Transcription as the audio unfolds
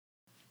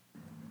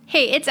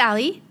Hey, it's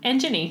Allie.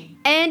 And Ginny.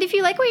 And if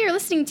you like what you're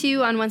listening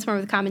to on Once More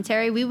with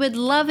Commentary, we would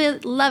love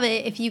it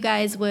if you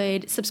guys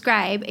would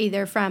subscribe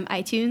either from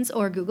iTunes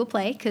or Google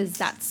Play, because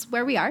that's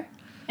where we are.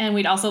 And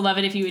we'd also love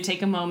it if you would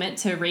take a moment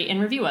to rate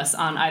and review us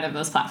on either of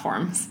those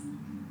platforms.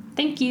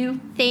 Thank you.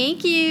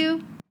 Thank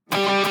you.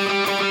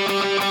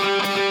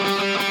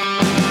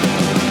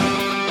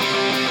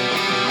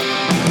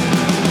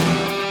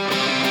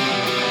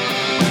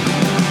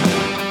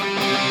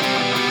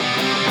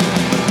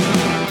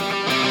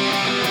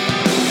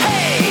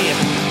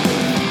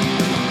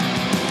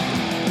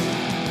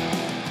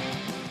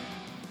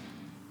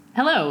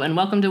 Hello, and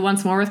welcome to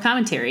Once More with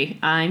Commentary.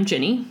 I'm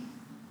Ginny.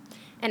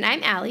 And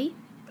I'm Allie.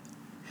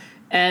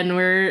 And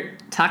we're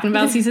talking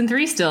about Season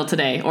 3 still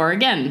today. Or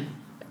again,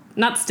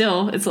 not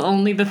still. It's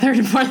only the third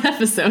and fourth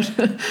episode.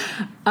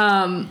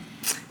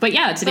 But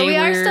yeah, today we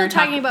are still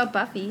talking about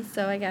Buffy,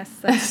 so I guess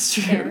that's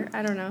true. Fair.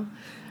 I don't know.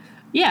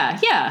 Yeah.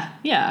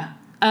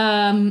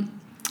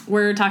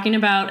 We're talking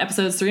about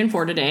episodes 3 and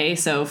 4 today.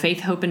 So Faith,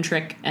 Hope, and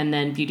Trick, and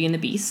then Beauty and the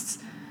Beasts.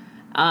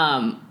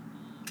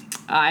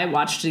 I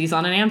watched these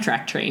on an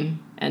Amtrak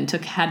train and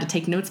had to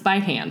take notes by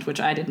hand,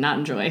 which I did not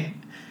enjoy.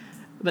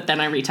 But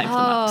then I retyped them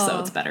up, so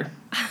it's better.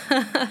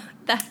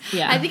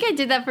 I think I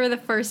did that for the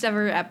first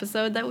ever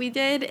episode that we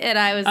did, and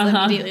I was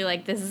immediately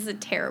like, this is a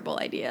terrible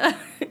idea.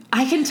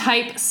 I can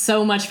type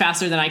so much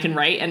faster than I can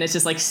write, and it's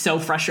just like so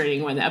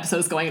frustrating when the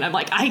episode's going, and I'm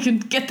like, I can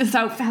get this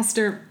out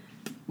faster.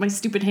 My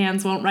stupid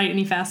hands won't write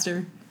any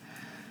faster.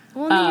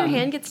 Well, then your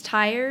hand gets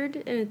tired,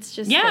 and it's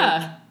just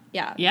Yeah.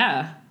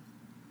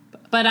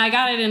 But I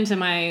got it into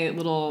my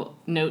little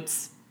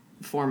notes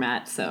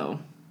format,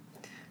 so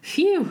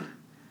phew.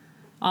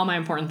 All my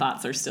important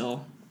thoughts are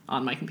still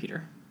on my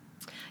computer.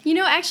 You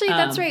know, actually,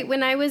 that's right.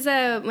 When I was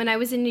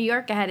in New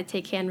York, I had to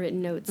take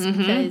handwritten notes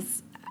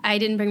because I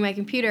didn't bring my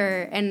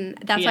computer, and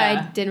that's why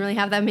I didn't really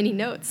have that many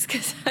notes,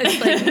 because I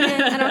was like, I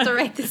don't have to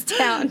write this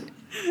down.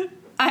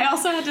 I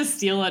also had to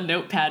steal a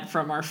notepad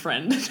from our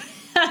friend.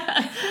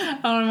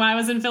 When I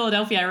was in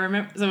Philadelphia,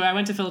 I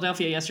went to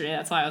Philadelphia yesterday.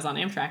 That's why I was on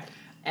Amtrak.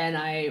 And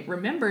I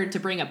remembered to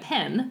bring a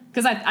pen,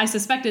 because I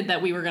suspected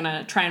that we were going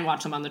to try and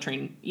watch them on the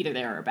train, either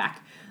there or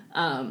back.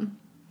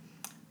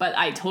 But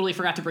I totally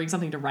forgot to bring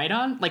something to write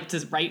on, like a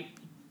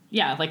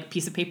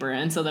piece of paper.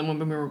 And so then when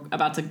we were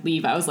about to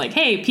leave, I was like,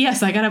 hey,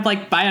 P.S., I got to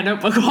buy a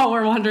notebook while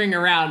we're wandering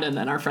around. And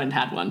then our friend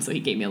had one, so he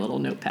gave me a little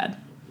notepad.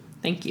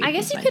 Thank you. I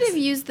guess you could have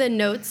used the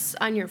notes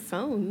on your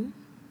phone.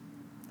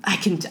 I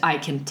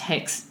can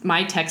text.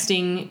 My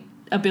texting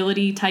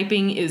ability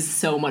typing is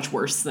so much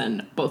worse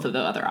than both of the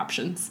other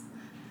options.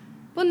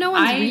 Well, no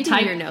one's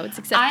reading your notes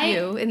except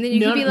you. And then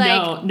you could be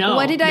like,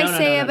 what did I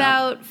say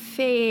about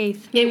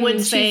Faith? It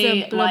would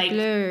say, a blah,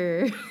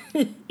 blah.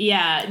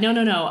 Yeah,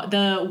 no.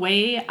 The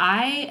way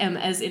I am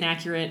as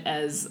inaccurate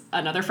as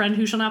another friend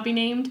who shall not be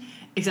named,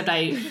 except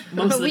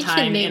most of the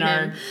time in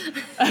our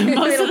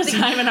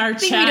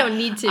chat, we don't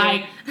need to.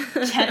 I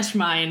catch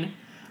mine.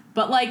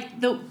 But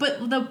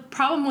the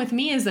problem with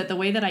me is that the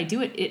way that I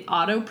do it, it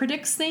auto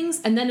predicts things,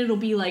 and then it'll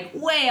be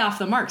way off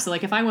the mark. So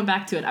if I went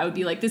back to it, I would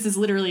be like, this is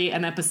literally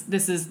an episode.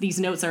 These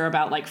notes are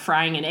about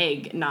frying an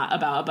egg, not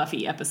about a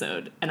Buffy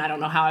episode. And I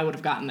don't know how I would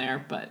have gotten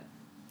there, but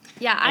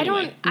yeah,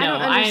 anyway, I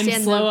don't understand.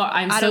 I'm slow.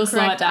 I'm so slow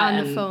at that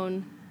on the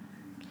phone.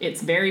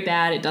 It's very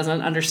bad. It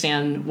doesn't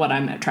understand what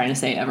I'm trying to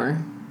say ever.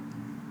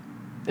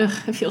 Ugh,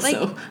 I feel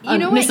so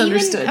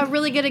misunderstood. Even a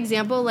really good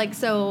example,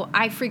 so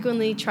I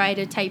frequently try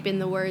to type in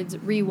the words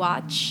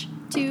rewatch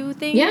to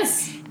things.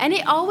 Yes. And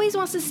it always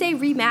wants to say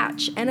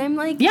rematch. And I'm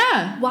like,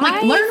 yeah, why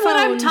learn what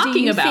I'm talking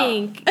do you about.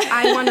 Think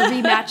I want to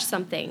rematch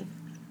something?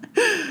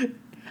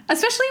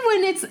 Especially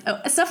when it's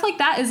stuff like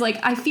that is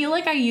I feel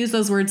like I use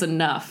those words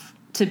enough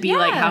to be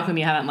how come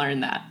you haven't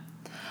learned that?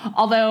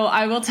 Although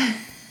I will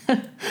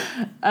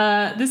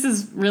this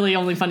is really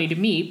only funny to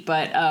me,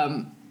 but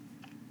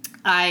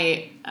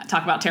I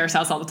talk about Terrace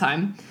House all the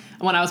time.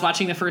 When I was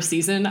watching the first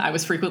season, I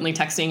was frequently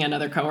texting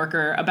another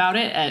coworker about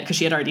it because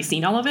she had already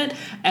seen all of it.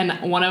 And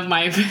one of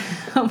my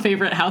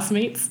favorite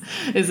housemates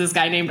is this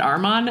guy named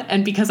Armand.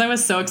 And because I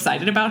was so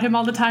excited about him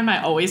all the time,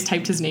 I always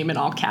typed his name in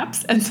all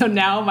caps. And so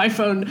now my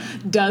phone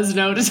does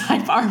know to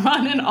type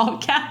Armand in all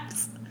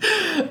caps.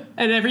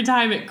 And every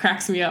time it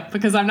cracks me up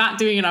because I'm not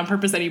doing it on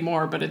purpose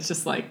anymore. But it's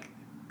just and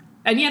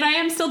yet I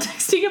am still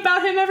texting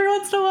about him every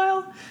once in a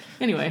while.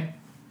 Anyway.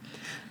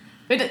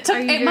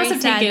 It must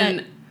have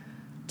taken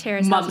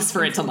months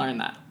for it to learn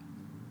that.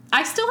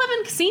 I still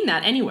haven't seen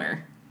that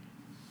anywhere.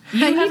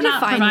 You have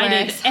not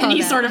provided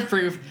any sort of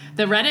proof.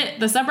 The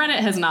subreddit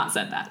has not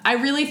said that. I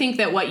really think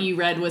that what you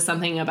read was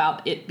something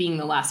about it being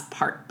the last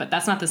part, but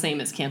that's not the same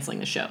as canceling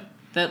the show.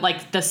 That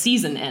the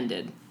season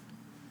ended.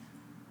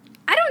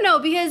 I don't know,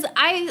 because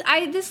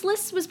this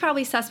list was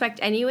probably suspect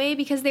anyway,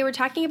 because they were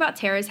talking about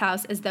Terrace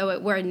House as though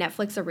it were a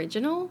Netflix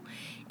original,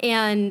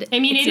 and I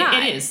mean, it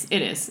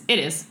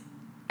is.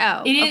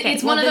 Oh, okay.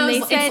 It's one of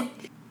those.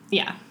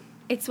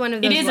 It's one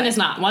of those. It is and it's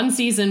not. One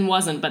season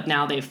wasn't, but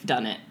now they've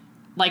done it,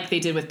 like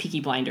they did with Peaky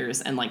Blinders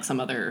and some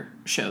other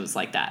shows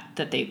like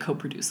that they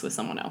co-produce with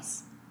someone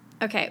else.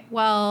 Okay,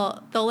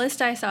 well, the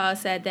list I saw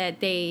said that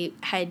they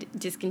had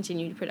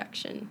discontinued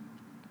production.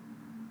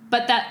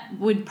 But that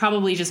would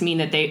probably just mean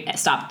that they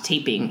stopped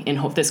taping in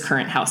this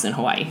current house in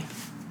Hawaii.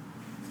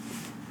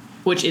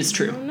 Which is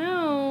true.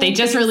 No. They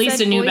just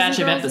released a new batch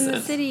of episodes. Boys and Girls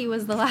in the City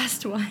was the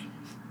last one.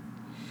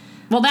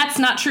 Well, that's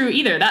not true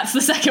either. That's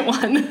the second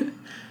one.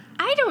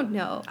 I don't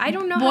know.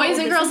 Boys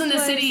and Girls in the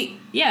City.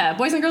 Yeah,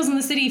 Boys and Girls in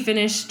the City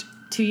finished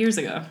 2 years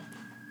ago.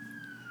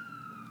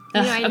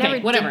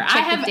 Whatever. I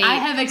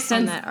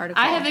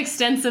have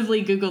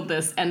extensively Googled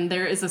this, and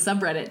there is a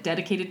subreddit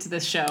dedicated to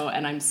this show,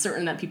 and I'm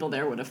certain that people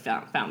there would have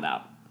found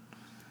out.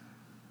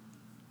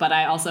 But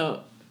I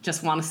also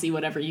just want to see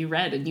whatever you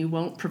read, and you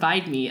won't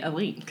provide me a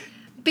link.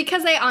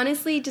 Because I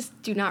honestly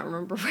just do not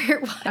remember where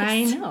it was.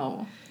 I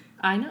know.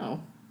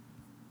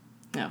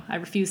 No, I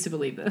refuse to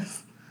believe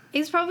this.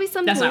 It's probably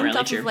something really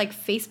off true. of, like,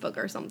 Facebook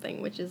or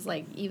something, which is,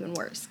 like, even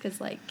worse. Because,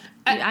 like,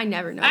 I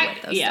never know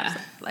what those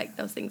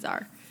those things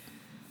are.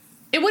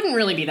 It wouldn't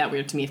really be that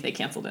weird to me if they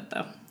canceled it,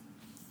 though.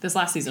 This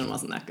last season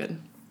wasn't that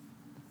good.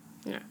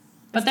 Yeah.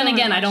 But then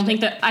again, I don't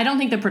think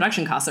the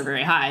production costs are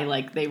very high.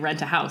 Like, they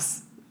rent a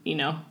house, you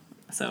know?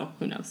 So,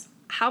 who knows?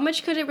 How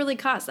much could it really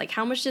cost? Like,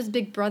 how much does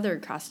Big Brother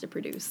cost to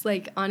produce?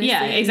 Like, honestly.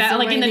 Yeah,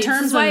 exactly. Like, in the terms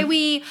of... This is why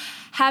we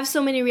have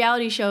so many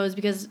reality shows,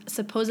 because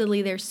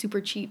supposedly they're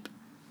super cheap.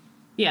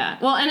 Yeah.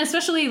 Well, and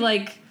especially,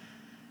 like,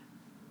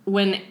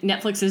 when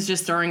Netflix is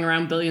just throwing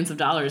around billions of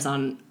dollars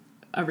on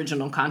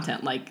original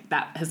content, like,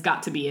 that has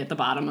got to be at the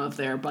bottom of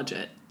their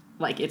budget.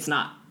 Like, it's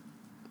not,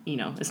 you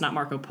know, it's not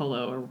Marco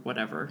Polo or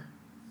whatever.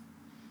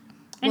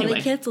 Anyway. Well,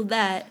 they canceled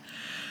that.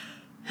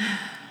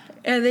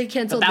 And they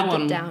canceled The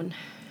Dip Down.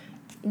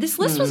 This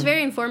list was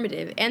very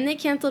informative, and they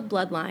canceled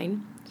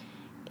Bloodline.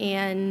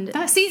 And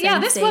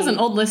this was an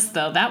old list,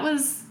 though.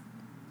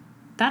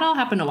 That all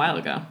happened a while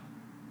ago.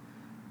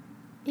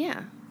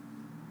 Yeah,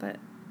 but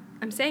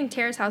I'm saying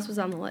Terrace House was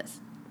on the list.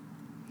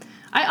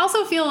 I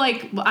also feel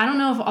like, I don't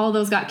know if all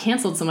those got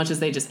canceled so much as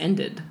they just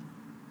ended.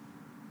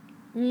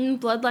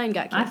 Bloodline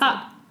got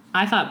canceled.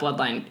 I thought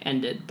Bloodline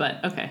ended,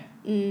 but okay.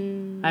 I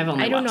don't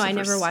know. I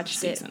never watched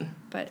season. It,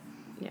 but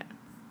yeah.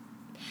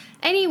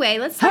 Anyway,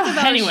 let's talk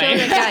about a show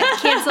that got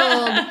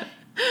canceled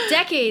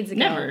decades ago.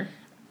 Never.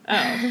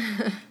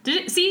 Oh.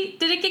 Did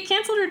it get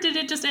canceled or did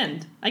it just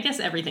end? I guess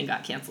everything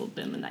got canceled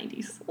in the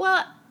 90s.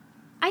 Well,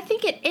 I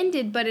think it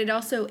ended, but it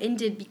also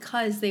ended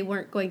because they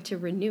weren't going to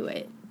renew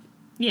it.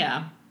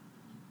 Yeah.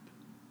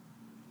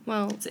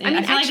 Well,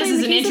 I feel like this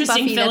is an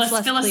interesting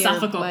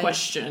philosophical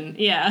question.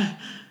 Yeah.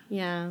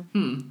 Yeah.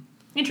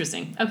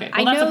 Interesting. Okay.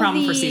 Well, that's a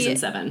problem for season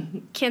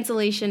 7.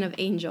 Cancellation of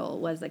Angel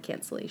was a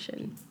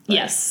cancellation.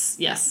 Yes.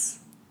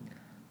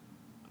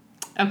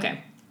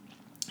 Okay.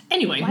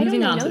 Anyway,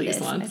 moving on to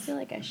these ones. I feel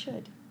like I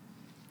should.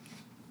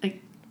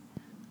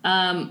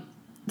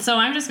 So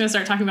I'm just going to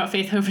start talking about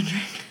Faith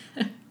Hovendrink.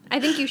 I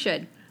think you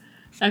should.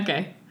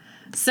 Okay.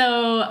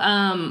 So,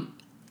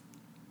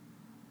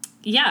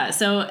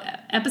 so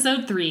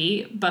episode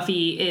 3,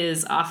 Buffy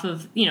is off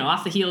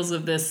the heels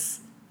of this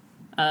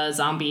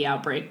zombie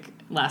outbreak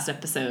last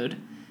episode.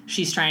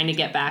 She's trying to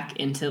get back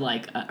into,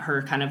 like,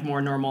 her kind of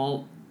more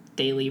normal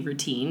daily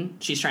routine.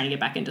 She's trying to get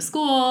back into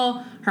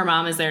school. Her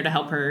mom is there to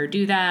help her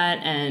do that,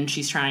 and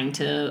she's trying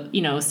to,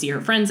 see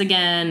her friends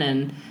again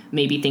and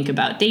maybe think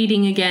about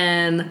dating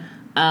again.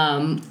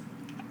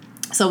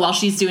 So while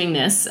she's doing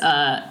this,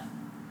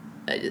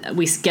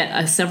 we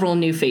get several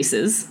new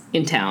faces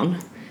in town.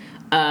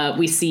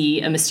 We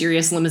see a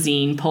mysterious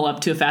limousine pull up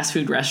to a fast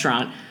food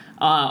restaurant,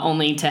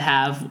 only to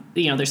have,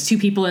 there's 2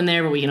 people in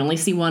there, but we can only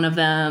see one of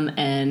them.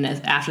 And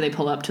after they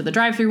pull up to the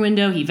drive-thru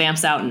window, he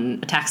vamps out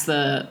and attacks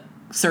the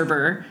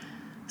server.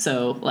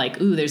 So,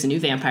 like, ooh, there's a new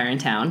vampire in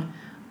town.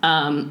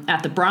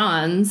 At the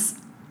Bronze,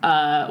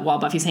 while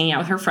Buffy's hanging out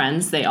with her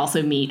friends, they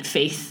also meet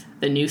Faith,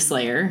 the new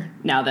Slayer.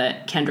 Now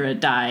that Kendra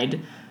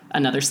died,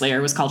 another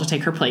Slayer was called to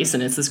take her place,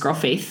 and it's this girl,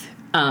 Faith,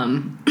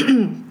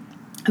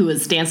 who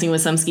was dancing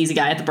with some skeezy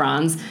guy at the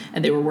Bronze,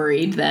 and they were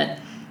worried that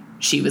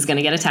she was going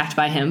to get attacked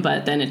by him,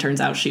 but then it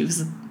turns out she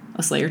was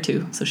a Slayer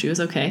too, so she was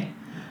okay.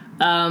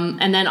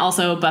 And then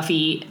also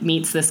Buffy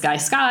meets this guy,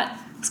 Scott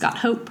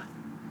Hope,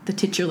 the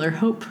titular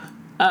Hope,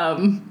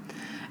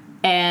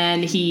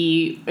 and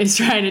he is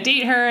trying to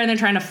date her, and they're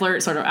trying to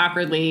flirt sort of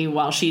awkwardly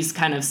while she's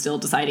kind of still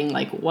deciding,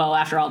 like, well,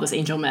 after all this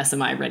Angel mess,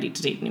 am I ready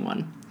to date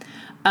anyone?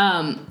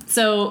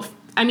 So,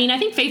 I mean, I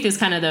think Faith is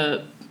kind of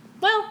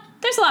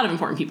there's a lot of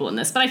important people in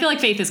this, but I feel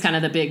like Faith is kind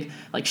of the big,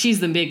 like, she's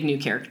the big new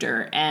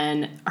character,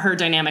 and her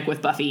dynamic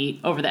with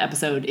Buffy over the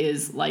episode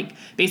is, like,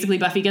 basically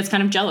Buffy gets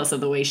kind of jealous of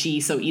the way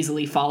she so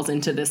easily falls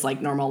into this,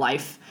 like, normal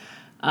life,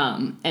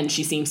 and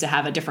she seems to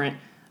have a different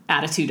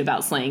attitude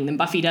about slaying than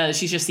Buffy does.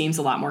 She just seems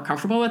a lot more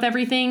comfortable with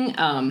everything.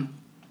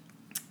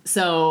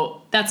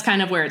 So that's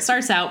kind of where it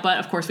starts out, but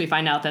of course we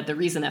find out that the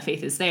reason that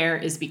Faith is there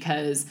is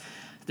because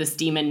this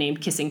demon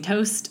named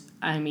Kikistos,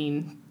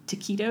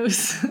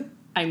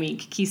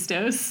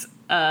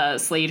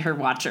 slayed her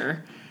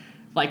watcher,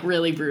 like,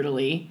 really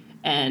brutally,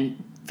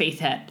 and Faith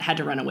had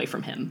to run away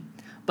from him.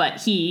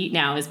 But he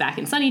now is back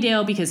in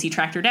Sunnydale because he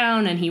tracked her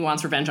down, and he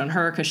wants revenge on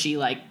her because she,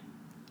 like,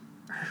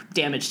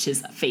 damaged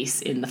his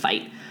face in the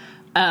fight.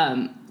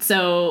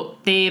 So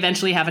they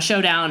eventually have a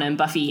showdown, and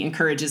Buffy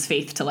encourages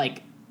Faith to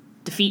like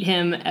defeat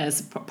him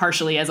as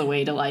partially as a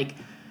way to like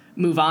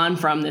move on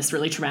from this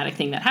really traumatic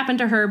thing that happened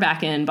to her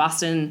back in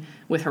Boston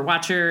with her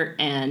Watcher.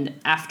 And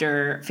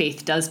after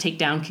Faith does take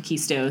down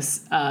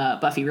Kakistos,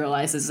 Buffy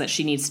realizes that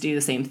she needs to do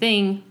the same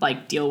thing,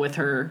 like deal with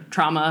her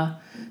trauma.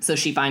 So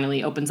she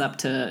finally opens up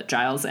to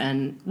Giles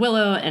and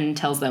Willow and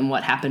tells them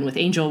what happened with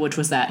Angel, which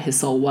was that his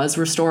soul was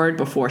restored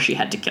before she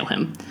had to kill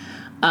him.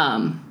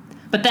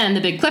 But then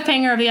the big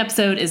cliffhanger of the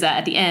episode is that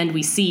at the end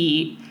we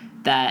see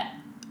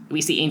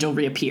Angel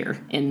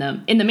reappear in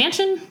the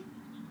mansion,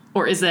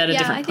 or is that a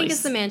different place? Yeah, I think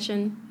it's the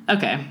mansion.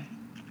 Okay,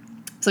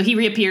 so he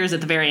reappears at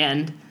the very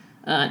end,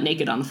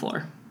 naked on the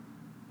floor.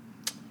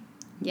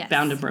 Yes,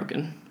 bound and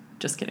broken.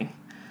 Just kidding.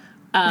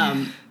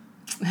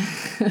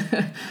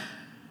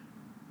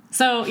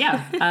 So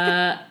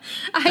yeah,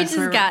 I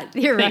just got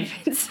your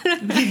reference.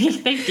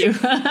 Thank you.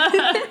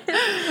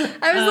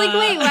 I was like,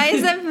 wait, why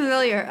is that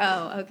familiar?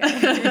 Oh,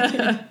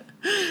 okay.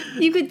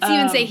 You could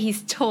even say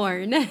he's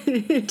torn. I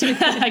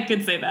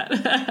could say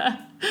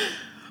that.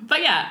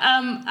 But yeah,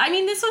 I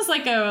mean, this was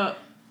like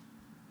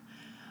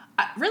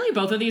really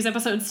both of these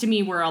episodes to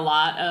me were a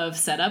lot of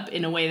setup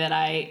in a way that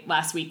I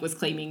last week was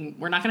claiming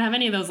we're not going to have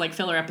any of those like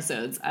filler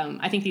episodes.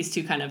 I think these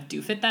two kind of do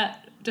fit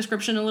that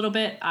description a little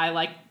bit. I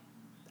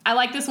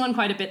like this one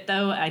quite a bit,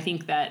 though. I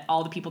think that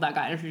all the people that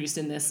got introduced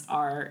in this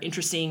are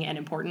interesting and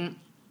important.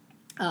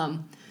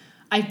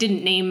 I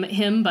didn't name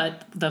him,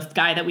 but the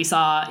guy that we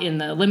saw in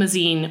the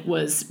limousine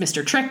was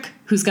Mr. Trick,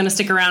 who's going to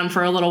stick around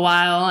for a little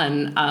while,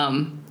 and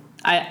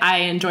I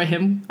enjoy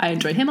him. I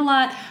enjoyed him a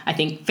lot. I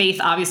think Faith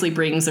obviously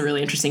brings a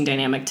really interesting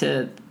dynamic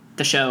to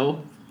the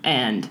show,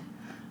 and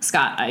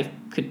Scott, I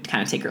could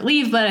kind of take or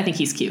leave, but I think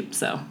he's cute,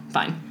 so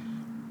fine.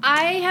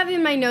 I have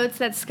in my notes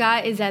that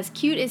Scott is as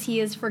cute as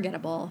he is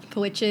forgettable,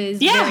 which is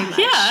very much.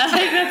 Yeah, I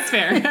think that's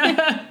fair.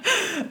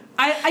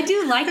 I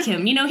do like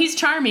him. You know, he's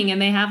charming,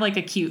 and they have, like,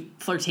 a cute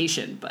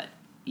flirtation, but,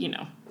 you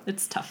know,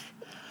 it's tough.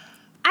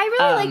 I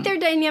really like their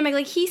dynamic.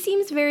 Like, he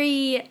seems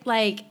very,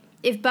 like,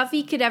 if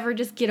Buffy could ever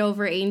just get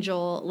over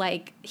Angel,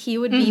 like, he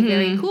would be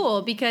very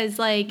cool because,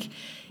 like,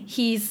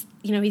 he's,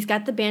 you know, he's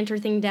got the banter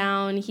thing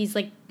down. He's,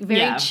 like,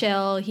 very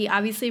chill. He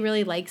obviously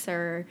really likes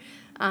her.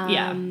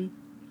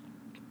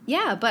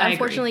 Yeah, but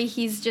unfortunately,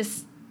 he's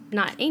just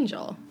not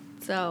Angel.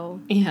 So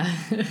yeah,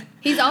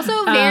 he's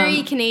also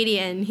very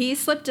Canadian. He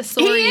slipped a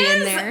sorry in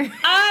there.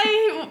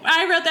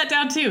 I wrote that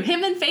down too.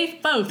 Him and Faith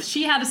both.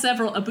 She had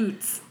several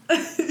boots.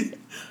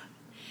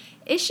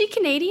 Is she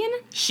Canadian?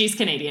 She's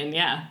Canadian.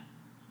 Yeah,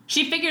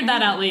 she figured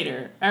that out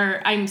later.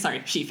 Or I'm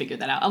sorry, she figured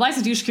that out.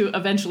 Eliza Dushku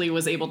eventually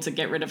was able to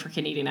get rid of her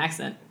Canadian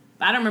accent.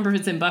 I don't remember if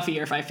it's in Buffy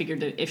or if I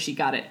figured it if she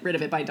got rid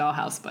of it by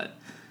Dollhouse, but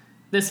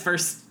this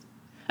first.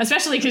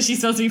 Especially because she's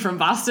supposed to be from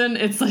Boston,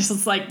 it's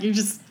just like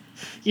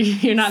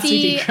you're not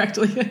speaking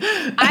correctly.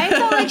 I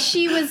felt like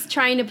she was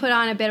trying to put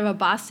on a bit of a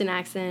Boston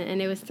accent,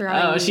 and it was throwing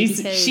me. Oh,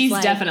 she's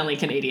like, definitely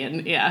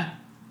Canadian, yeah.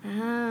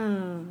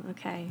 Oh,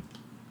 okay.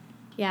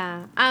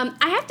 Yeah.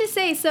 I have to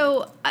say,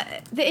 so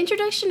the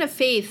introduction of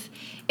Faith,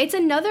 it's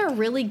another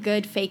really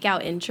good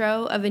fake-out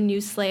intro of a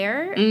new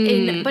Slayer,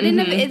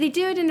 they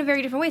do it in a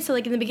very different way. So,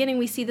 like, in the beginning,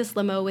 we see this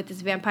limo with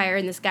this vampire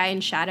and this guy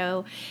in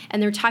shadow,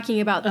 and they're talking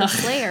about the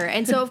Slayer.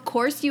 And so, of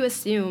course, you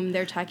assume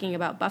they're talking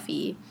about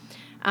Buffy.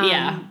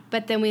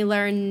 But then we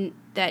learn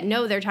that,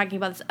 no, they're talking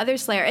about this other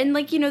Slayer. And,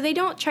 like, you know, they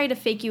don't try to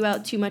fake you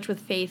out too much with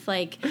Faith.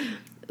 Like,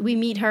 we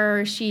meet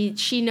her.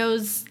 She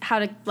knows how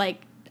to,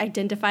 like,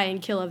 identify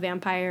and kill a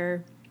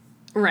vampire.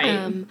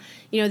 Right.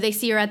 You know, they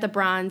see her at the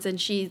Bronze,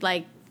 and she,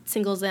 like,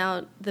 singles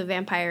out the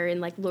vampire and,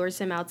 like, lures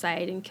him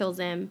outside and kills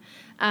him.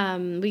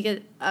 We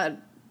get...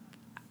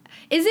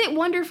 is it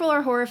wonderful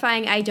or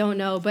horrifying? I don't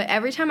know. But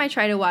every time I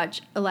try to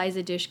watch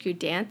Eliza Dushku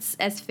dance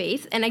as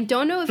Faith, and I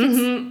don't know if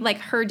it's, like,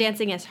 her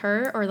dancing as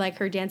her or, like,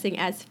 her dancing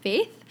as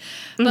Faith,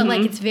 but,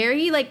 like, it's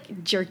very,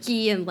 like,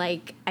 jerky and,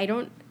 like, I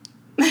don't...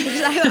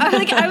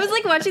 I was,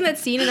 like, watching that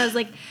scene, and I was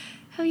like...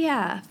 Oh,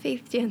 yeah,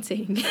 Faith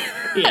dancing.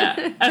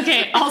 Yeah.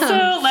 Okay,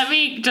 also, let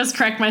me just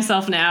correct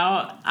myself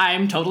now.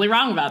 I'm totally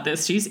wrong about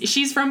this.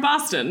 She's from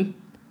Boston.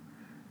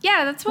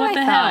 Yeah, that's what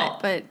I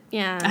thought, but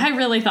yeah. I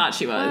really thought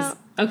she was.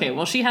 Well, okay,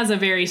 well, she has a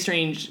very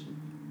strange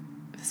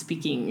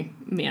speaking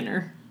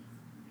manner.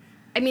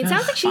 I mean, it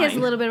sounds like she has a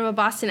little bit of a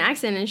Boston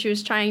accent, and she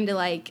was trying to,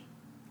 like,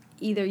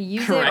 either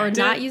use it or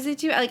not use it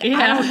too. Like,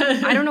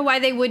 yeah. I don't know why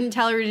they wouldn't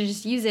tell her to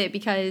just use it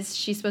because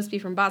she's supposed to be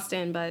from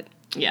Boston, but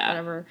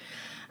whatever.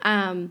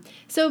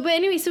 But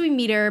anyway, so we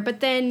meet her,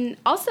 but then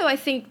also I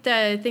think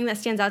the thing that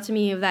stands out to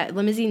me of that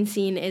limousine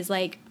scene is,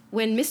 like,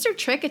 when Mr.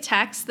 Trick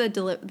attacks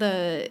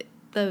the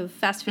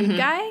fast food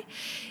guy,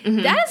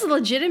 that is a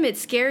legitimate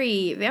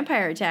scary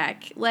vampire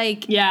attack.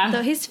 Like,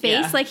 his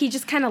face, like, he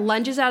just kind of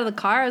lunges out of the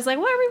car. I was like,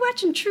 what, are we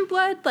watching True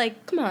Blood?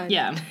 Like, come on.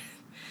 Yeah.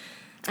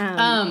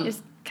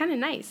 It's kind of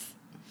nice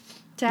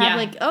to have,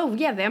 like, oh,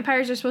 yeah,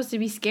 vampires are supposed to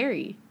be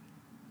scary.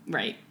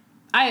 Right.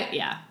 But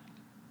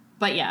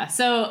yeah,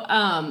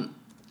 so,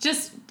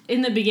 just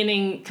in the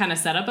beginning kind of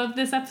setup of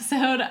this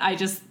episode, I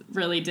just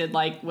really did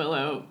like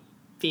Willow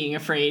being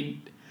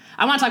afraid.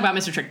 I want to talk about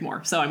Mr. Trick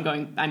more, so I'm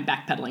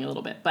backpedaling a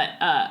little bit. But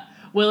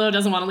Willow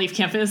doesn't want to leave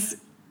campus,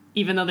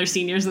 even though they're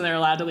seniors and they're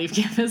allowed to leave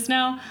campus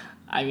now.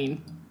 I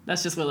mean,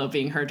 that's just Willow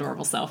being her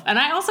adorable self. And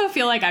I also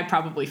feel like I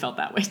probably felt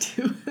that way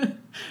too.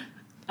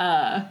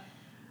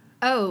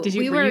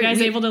 Were you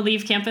guys able to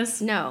leave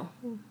campus? No.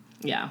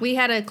 Yeah. We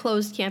had a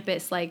closed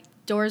campus, like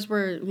doors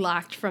were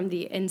locked from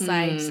the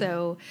inside.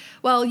 So,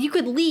 well, you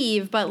could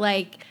leave, but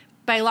like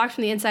by locked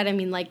from the inside, I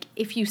mean like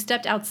if you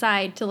stepped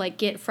outside to like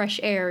get fresh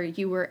air,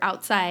 you were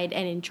outside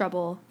and in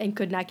trouble and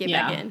could not get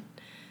back in.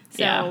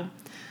 So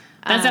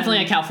that's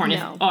definitely a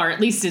California, or at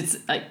least it's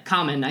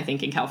common, I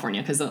think, in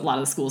California because a lot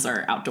of the schools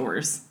are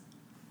outdoors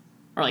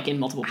or like in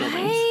multiple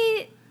buildings.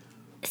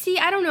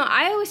 I don't know.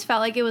 I always felt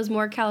like it was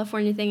more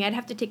California thing. I'd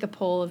have to take a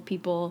poll of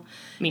people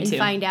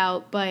find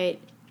out. But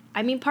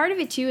I mean, part of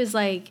it too is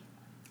like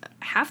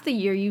half the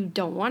year you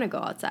don't want to go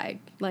outside.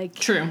 Like,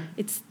 true.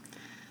 It's,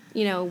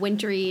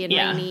 wintry and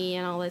rainy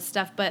and all this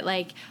stuff. But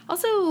like,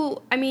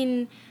 also, I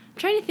mean, I'm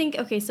trying to think,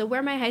 okay, so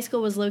where my high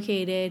school was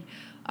located,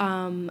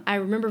 I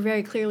remember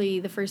very clearly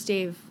the first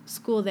day of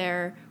school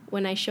there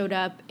when I showed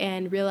up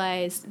and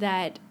realized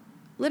that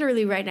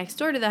literally right next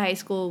door to the high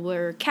school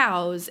were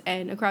cows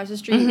and across the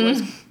street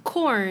was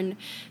corn.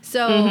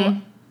 So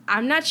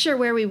I'm not sure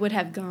where we would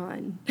have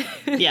gone.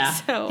 Yeah.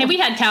 Hey, we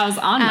had cows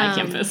on my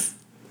campus.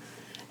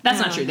 That's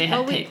not true. They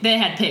had they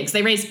had pigs.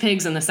 They raised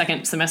pigs in the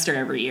second semester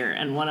every year.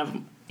 And one of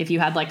them, if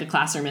you had like a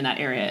classroom in that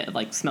area, it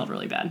like smelled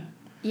really bad.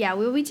 Yeah,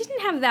 we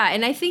didn't have that.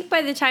 And I think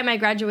by the time I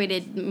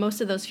graduated, most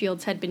of those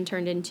fields had been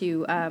turned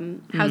into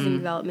housing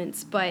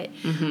developments. But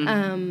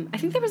I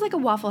think there was like a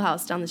Waffle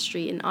House down the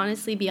street. And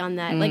honestly, beyond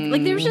that,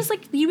 like there was just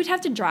like, you would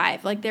have to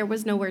drive. Like there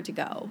was nowhere to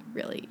go,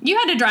 really. You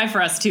had to drive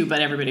for us too, but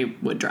everybody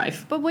would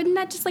drive. But wouldn't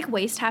that just like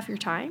waste half your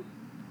time?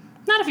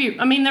 Not if you,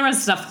 I mean, there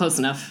was stuff close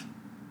enough.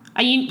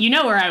 You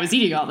know where I was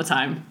eating all the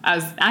time. I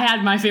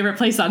had my favorite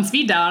place on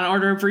speed dial and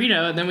order a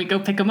burrito, and then we'd go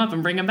pick them up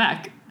and bring them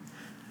back.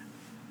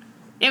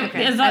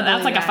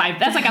 That's like a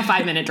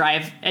 5-minute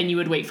drive, and you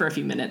would wait for a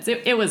few minutes.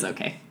 It was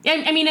okay.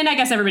 I mean, and I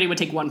guess everybody would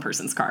take one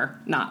person's car,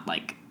 not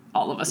like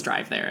all of us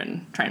drive there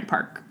and try and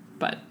park.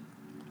 But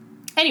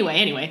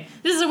anyway,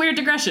 this is a weird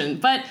digression.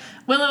 But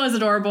Willow is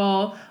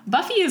adorable.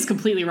 Buffy is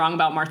completely wrong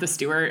about Martha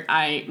Stewart.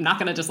 I'm not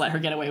going to just let her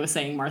get away with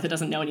saying Martha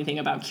doesn't know anything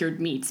about cured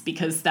meats,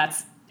 because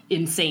that's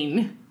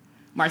insane.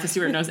 Martha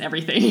Stewart knows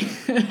everything.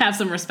 Have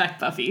some respect,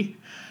 Buffy.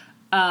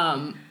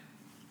 That's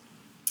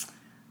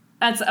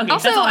okay. Also,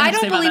 that's all I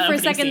don't believe for a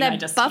second scene.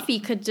 that Buffy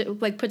could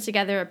put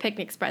together a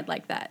picnic spread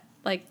like that.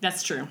 Like,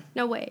 that's true.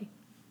 No way.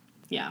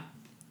 Yeah.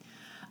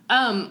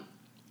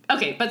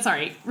 Okay, but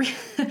sorry.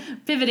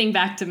 Pivoting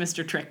back to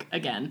Mr. Trick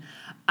again.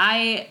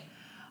 I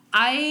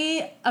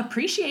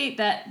appreciate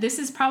that this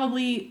is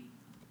probably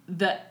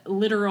the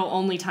literal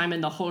only time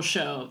in the whole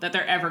show that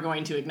they're ever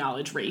going to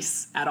acknowledge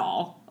race at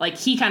all. Like,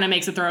 he kind of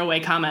makes a throwaway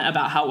comment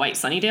about how white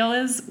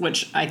Sunnydale is,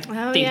 which I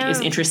think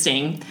is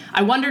interesting.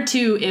 I wonder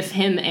too if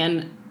him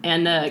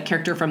and the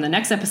character from the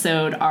next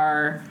episode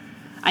are,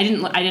 I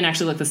didn't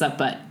actually look this up,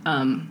 but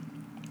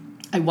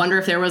I wonder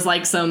if there was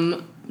like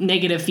some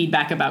negative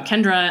feedback about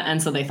Kendra,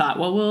 and so they thought,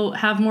 well, we'll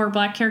have more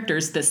black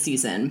characters this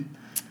season.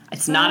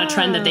 It's not a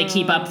trend that they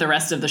keep up the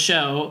rest of the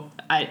show,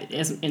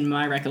 in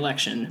my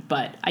recollection,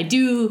 but I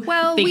do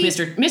think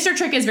Mr.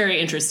 Trick is very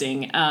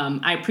interesting.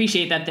 I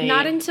appreciate that they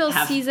not until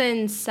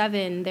season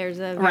 7 there's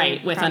a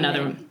with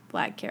another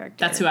black character.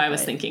 That's who I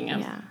was thinking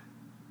of. Yeah.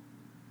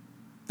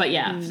 But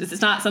yeah,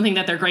 it's not something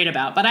that they're great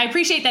about. But I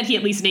appreciate that he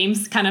at least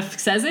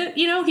says it.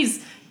 He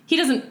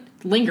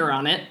doesn't linger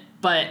on it,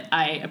 but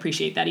I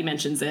appreciate that he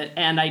mentions it.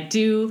 And I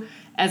do,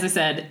 as I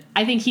said,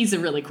 I think he's a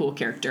really cool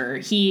character.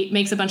 He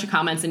makes a bunch of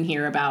comments in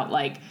here about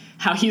like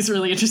how he's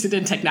really interested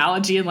in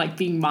technology and like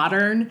being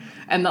modern,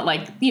 and that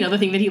like, the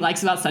thing that he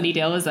likes about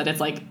Sunnydale is that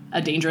it's like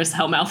a dangerous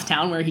hellmouth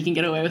town where he can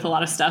get away with a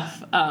lot of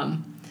stuff.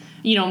 When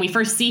we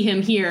first see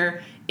him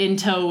here in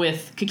tow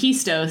with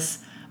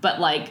Kakistos,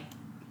 but like,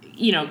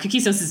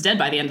 Kakistos is dead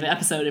by the end of the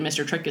episode and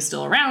Mr. Trick is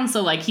still around.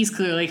 So like, he's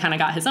clearly kind of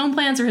got his own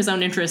plans or his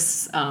own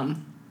interests. I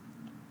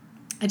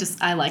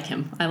like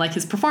him. I like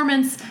his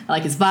performance. I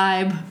like his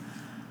vibe.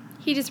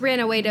 He just ran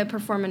away to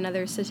perform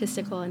another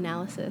statistical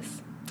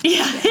analysis.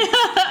 Yeah.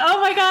 Oh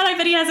my God, I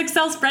bet he has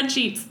Excel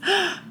spreadsheets.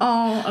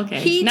 Oh,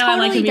 okay. Now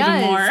totally I like him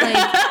even more.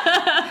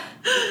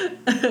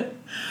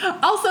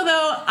 Also,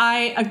 though,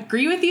 I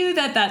agree with you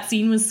that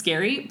scene was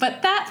scary,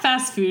 but that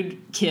fast food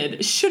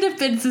kid should have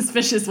been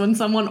suspicious when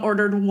someone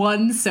ordered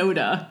one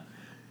soda.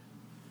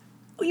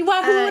 Who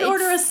would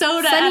order a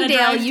soda at a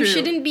drive-thru? You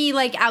shouldn't be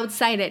like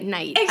outside at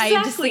night. Exactly.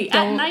 I just, like,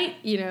 at night,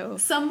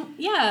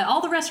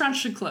 all the restaurants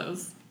should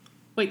close.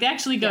 Wait, they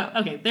actually go. Yeah.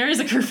 Okay, there is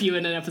a curfew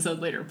in an episode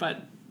later,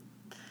 but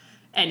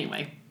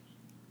anyway.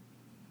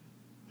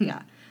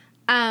 Yeah.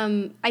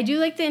 I do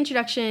like the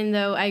introduction,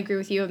 though. I agree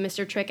with you, of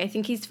Mr. Trick. I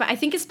think he's fun. I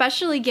think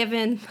especially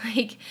given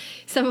like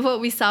some of what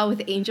we saw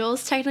with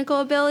Angel's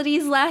technical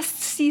abilities last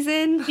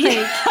season. Like,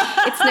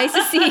 it's nice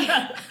to see.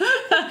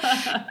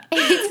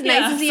 It's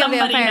nice to see a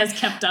vampire has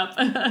kept up.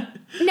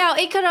 Now,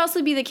 it could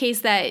also be the case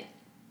that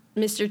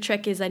Mr.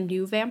 Trick is a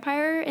new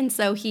vampire, and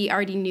so he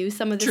already knew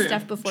some of this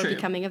stuff before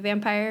becoming a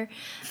vampire.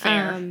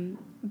 Fair.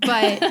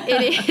 But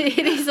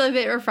it is a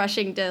bit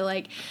refreshing to,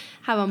 like,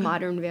 have a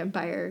modern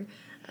vampire.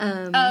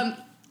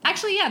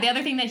 Actually, yeah, the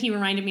other thing that he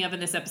reminded me of in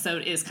this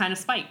episode is kind of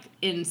Spike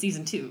in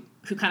season 2,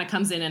 who kind of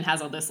comes in and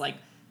has all this, like,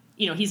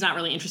 you know, he's not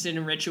really interested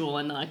in ritual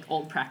and, like,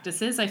 old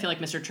practices. I feel like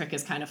Mr. Trick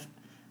is kind of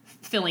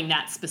filling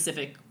that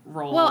specific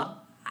role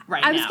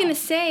right now. I was going to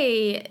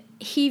say,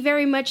 he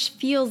very much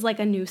feels like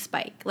a new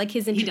Spike. Like,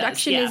 his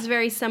introduction is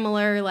very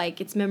similar.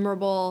 Like, it's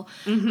memorable.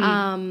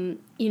 Mm-hmm.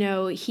 You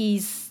know,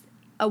 he's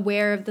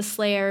aware of the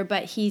Slayer,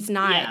 but he's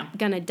not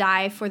going to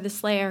die for the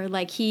Slayer.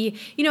 Like, he,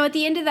 you know, at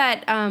the end of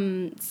that...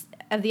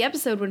 of the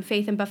episode when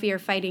Faith and Buffy are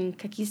fighting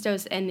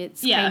Kakistos and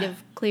it's kind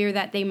of clear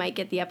that they might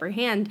get the upper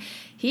hand,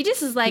 he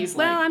just is like,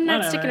 I'm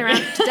not sticking around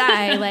to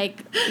die.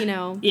 Like, you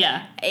know.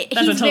 Yeah.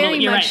 He's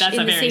very much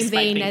in the same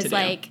vein as,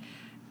 like,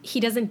 he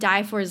doesn't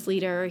die for his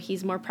leader.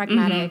 He's more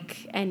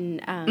pragmatic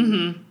and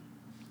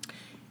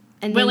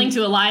willing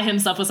to ally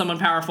himself with someone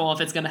powerful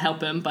if it's going to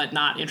help him, but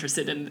not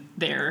interested in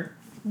their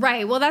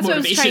right. Well, that's what I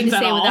was trying to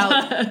say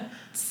without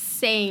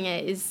saying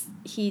it, is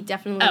he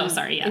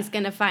definitely is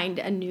going to find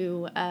a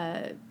new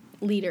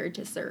leader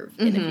to serve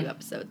in a few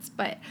episodes.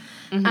 But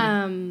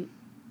no,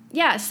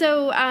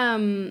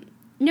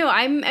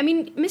 I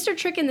mean, Mr.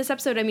 Trick in this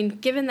episode, I mean,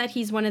 given that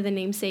he's one of the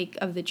namesake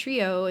of the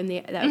trio and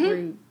that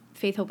were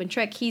Faith, Hope, and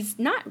Trick, he's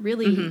not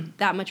really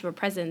that much of a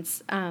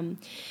presence,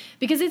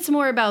 because it's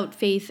more about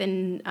Faith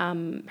and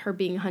her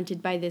being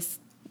hunted by this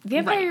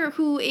vampire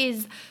who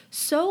is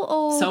so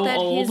old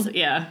his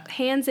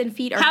hands and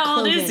feet are cloven. How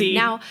old is he?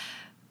 Now,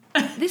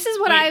 this is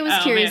what I was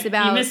curious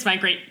about. You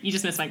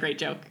just missed my great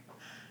joke.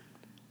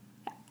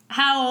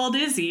 How old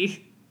is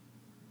he?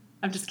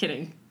 I'm just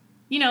kidding.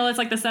 You know, it's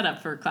like the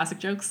setup for classic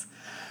jokes.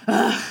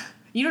 Ugh,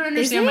 you don't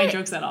understand my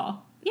jokes at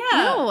all. Yeah.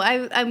 No,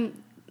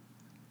 I'm...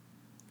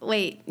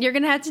 Wait, you're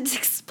going to have to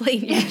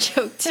explain your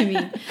joke to me.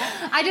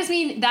 I just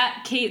mean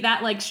that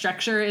like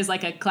structure is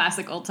like a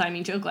classic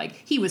old-timey joke.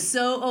 Like, he was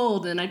so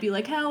old, and I'd be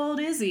like, how old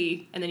is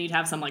he? And then you'd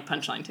have some like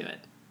punchline to it.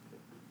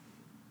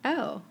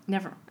 Oh.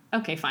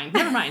 Okay, fine.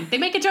 Never mind. They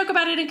make a joke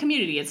about it in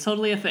Community. It's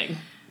totally a thing.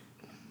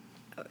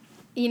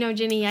 You know,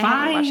 Ginny, I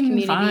haven't watched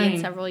Community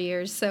in several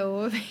years,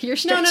 so you're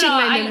stretching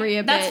my memory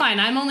a bit. That's fine.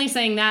 I'm only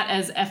saying that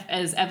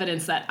as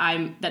evidence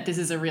that this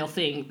is a real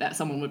thing that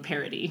someone would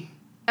parody.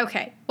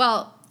 Okay,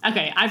 well...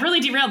 Okay, I've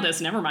really derailed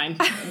this. Never mind.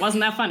 It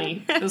wasn't that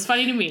funny. It was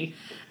funny to me.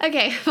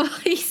 Okay, well,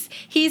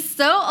 he's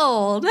so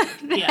old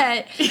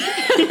that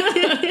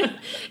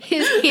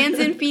his hands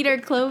and feet are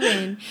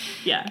cloven.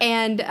 Yeah.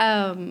 And,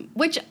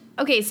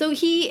 so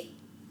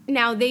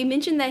now they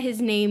mentioned that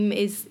his name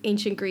is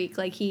ancient Greek,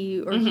 like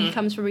he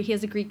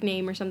has a Greek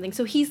name or something.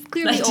 So he's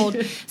clearly old.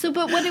 So,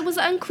 but what it was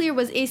unclear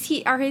was,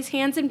 are his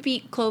hands and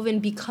feet cloven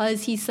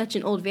because he's such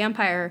an old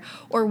vampire,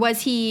 or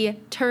was he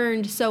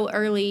turned so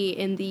early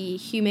in the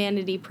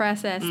humanity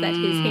process that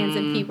his hands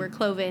and feet were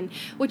cloven?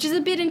 Which is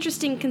a bit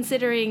interesting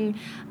considering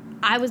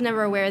I was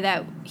never aware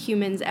that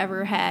humans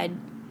ever had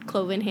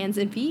cloven hands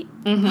and feet.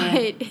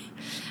 But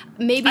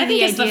maybe the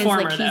idea is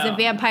like he's a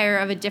vampire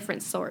of a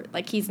different sort.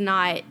 Like he's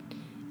not...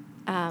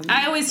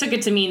 I always took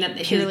it to mean that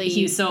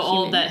he was so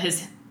old that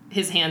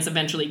his hands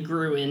eventually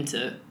grew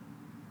into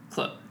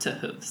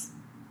hooves.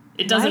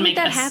 It doesn't make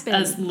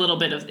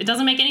it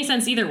doesn't make any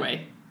sense either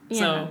way. Yeah.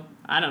 So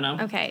I don't know.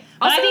 Okay.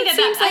 But also, I think it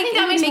seems like it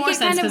would make it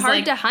kind of hard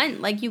like, to hunt.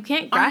 Like you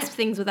can't grasp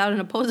things without an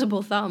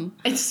opposable thumb.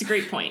 It's a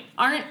great point.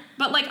 Aren't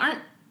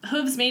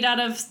hooves made out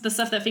of the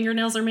stuff that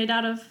fingernails are made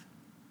out of?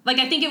 Like,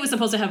 I think it was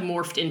supposed to have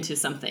morphed into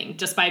something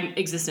just by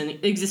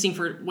existing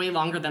for way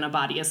longer than a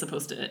body is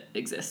supposed to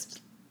exist.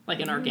 Like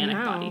an organic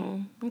body.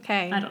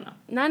 Okay. I don't know.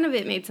 None of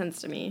it made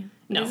sense to me.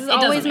 No, this is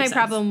always my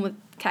problem with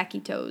khaki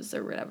toes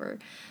or whatever.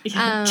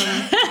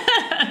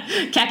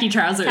 Khaki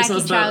trousers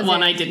was the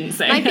one I didn't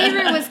say. My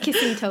favorite was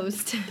kissing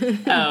toast.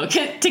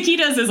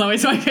 Taquitos is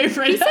always my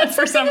favorite. He said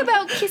something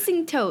about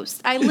kissing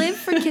toast. I live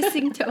for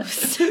kissing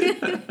toast. Or was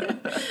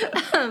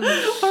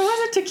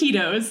it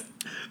taquitos?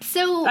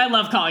 So I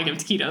love calling him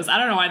taquitos. I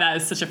don't know why that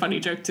is such a funny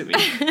joke to me.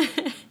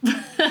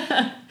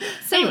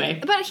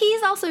 Anyway. But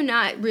he's also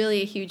not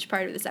really a huge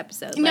part of this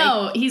episode.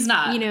 No, he's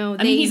not. You know,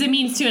 I mean, he's a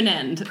means to an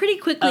end. Pretty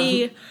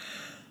quickly.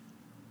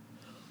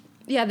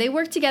 They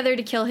work together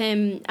to kill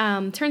him.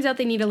 Turns out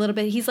they need a little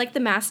bit. He's like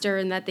the master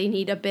in that they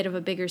need a bit of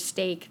a bigger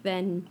stake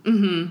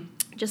than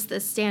just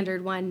the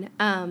standard one.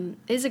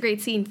 It is a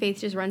great scene. Faith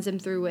just runs him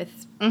through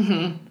with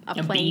a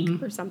plank beam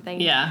or something.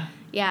 Yeah.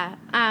 Yeah.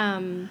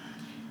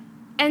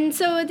 And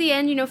so at the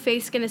end, you know,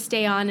 Faith's going to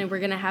stay on and we're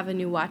going to have a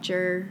new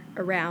Watcher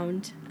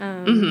around.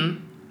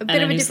 A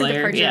bit of a different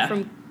departure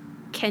from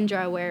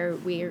Kendra, where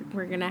we're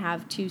going to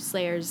have two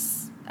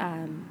Slayers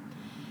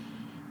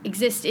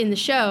exist in the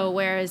show,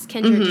 whereas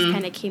Kendra just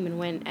kind of came and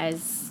went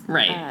as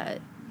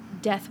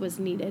death was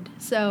needed.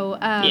 So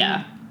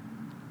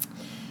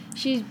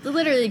she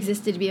literally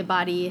existed to be a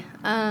body.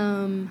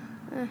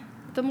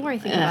 The more I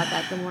think about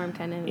that, the more I'm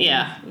kind of...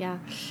 Yeah.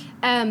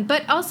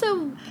 But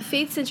also,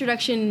 Faith's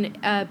introduction,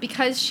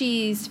 because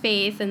she's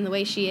Faith and the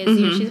way she is,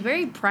 you know, she's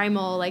very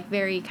primal, like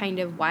very kind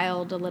of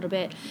wild a little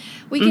bit.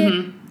 We get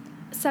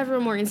several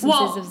more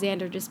instances of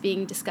Xander just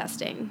being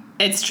disgusting.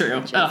 It's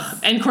true. Ugh.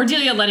 And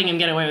Cordelia letting him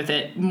get away with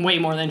it way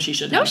more than she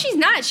should have. No, she's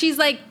not. She's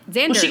like,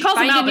 Xander, well, she calls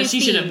him out, but she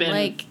should have been...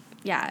 Like,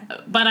 yeah.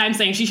 But I'm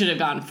saying she should have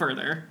gone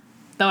further.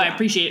 Though I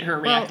appreciate her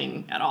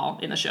reacting at all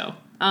in the show.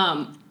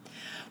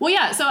 Well,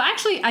 yeah, so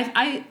actually,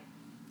 I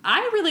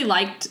really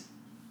liked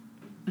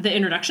the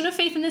introduction of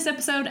Faith in this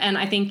episode, and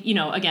I think, you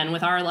know, again,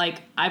 with our,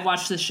 like, I've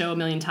watched this show a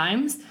million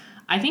times,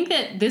 I think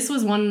that this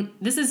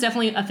is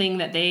definitely a thing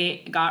that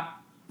they got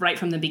right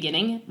from the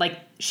beginning. Like,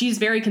 she's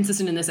very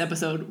consistent in this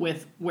episode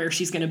with where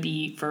she's going to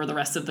be for the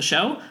rest of the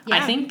show,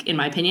 I think, in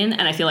my opinion,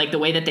 and I feel like the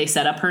way that they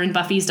set up her and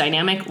Buffy's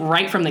dynamic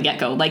right from the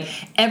get-go, like,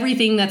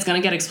 everything that's going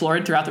to get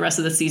explored throughout the rest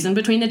of the season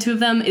between the two of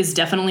them is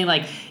definitely,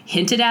 like,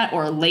 hinted at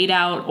or laid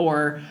out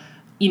or...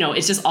 You know,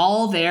 it's just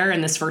all there in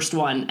this first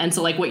one. And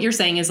so, like, what you're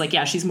saying is, like,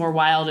 yeah, she's more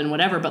wild and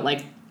whatever, but,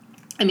 like,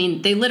 I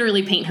mean, they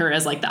literally paint her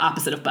as, like, the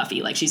opposite of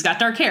Buffy. Like, she's got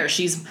dark hair.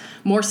 She's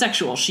more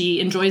sexual.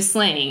 She enjoys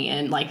slaying.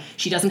 And, like,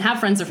 she doesn't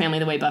have friends or family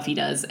the way Buffy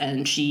does.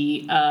 And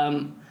she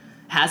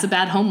has a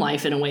bad home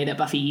life in a way that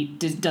Buffy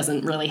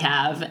doesn't really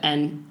have.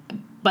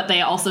 But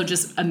they also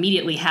just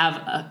immediately have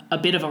a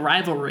bit of a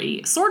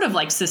rivalry. Sort of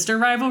like sister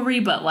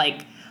rivalry, but,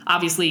 like,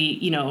 obviously,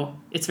 you know,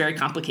 it's very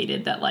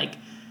complicated that, like,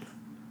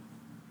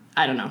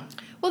 I don't know.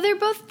 Well,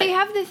 they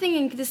have this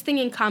thing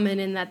in common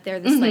in that they're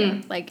the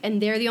Slayer, like, and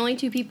they're the only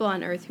two people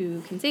on Earth who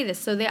can say this.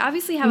 So they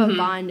obviously have a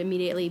bond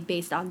immediately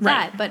based on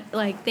that, but,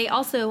 like, they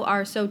also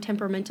are so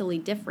temperamentally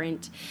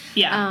different.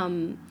 Yeah.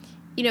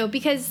 You know,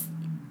 because,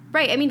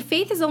 I mean,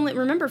 Faith has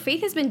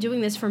been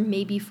doing this for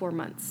maybe 4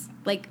 months,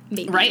 like,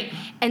 maybe. Right.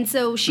 And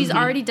so she's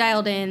already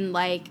dialed in,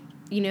 like,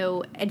 you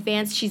know,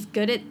 advanced, she's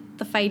good at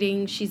the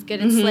fighting, she's good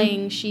at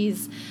slaying,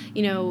 she's,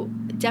 you know,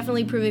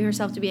 definitely proving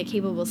herself to be a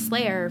capable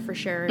slayer for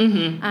sure.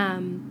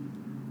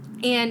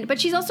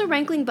 But she's also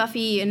rankling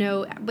Buffy, you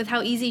know, with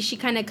how easy she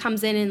kind of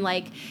comes in and,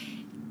 like,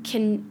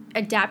 can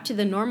adapt to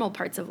the normal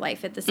parts of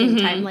life at the same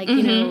time. Like,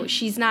 you know,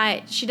 she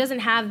doesn't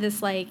have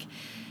this, like,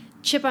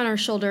 chip on her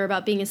shoulder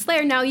about being a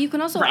slayer. Now, you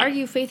can also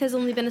argue Faith has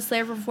only been a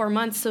slayer for 4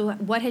 months, so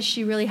what has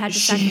she really had to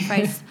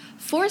sacrifice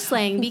for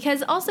slaying?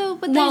 Because also,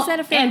 but they said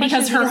a fair question,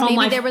 because maybe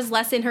life, there was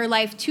less in her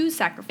life to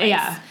sacrifice.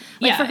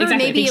 Like, for her, exactly.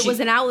 Maybe it was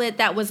an outlet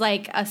that was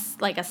like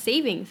a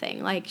saving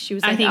thing. Like, she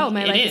was like, oh,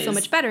 my life is so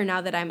much better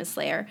now that I'm a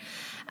slayer.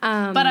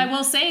 But I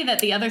will say that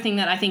the other thing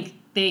that I think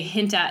they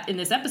hint at in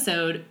this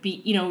episode,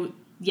 you know,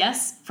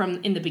 yes,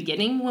 from in the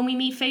beginning when we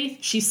meet Faith,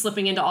 she's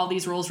slipping into all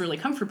these roles really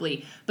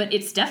comfortably, but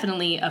it's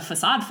definitely a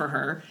facade for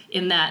her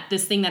in that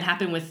this thing that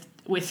happened with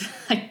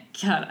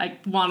I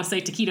want to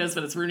say taquitos,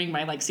 but it's ruining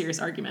my, like, serious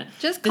argument.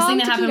 Just call him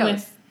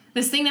taquitos.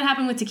 This thing that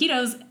happened with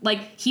taquitos,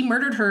 like, he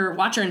murdered her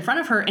watcher in front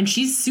of her, and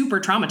she's super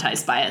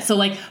traumatized by it. So,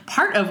 like,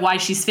 part of why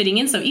she's fitting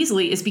in so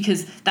easily is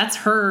because that's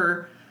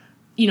her...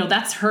 You know,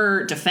 that's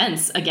her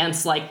defense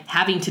against, like,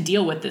 having to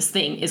deal with this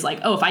thing is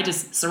like, oh, if I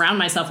just surround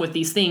myself with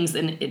these things,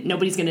 then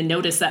nobody's going to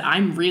notice that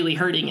I'm really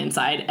hurting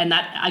inside. And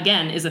that,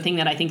 again, is a thing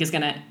that I think that's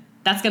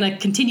going to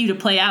continue to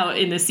play out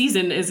in this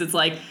season. Is it's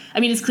like,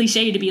 I mean, it's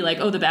cliche to be like,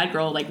 oh, the bad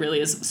girl, like,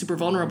 really is super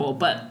vulnerable,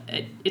 but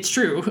it's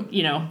true,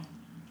 you know.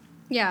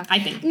 Yeah. I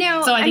think.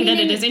 Now, so I think that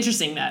it is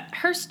interesting that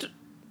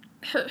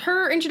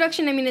her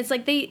introduction, I mean, it's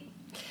like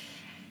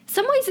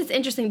some ways it's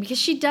interesting because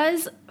she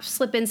does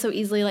slip in so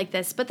easily like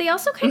this, but they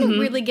also kind of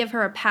really give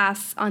her a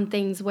pass on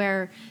things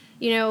where,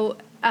 you know,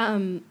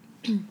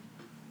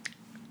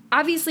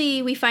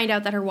 obviously we find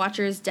out that her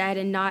watcher is dead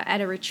and not at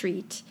a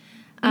retreat.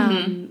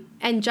 And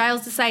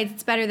Giles decides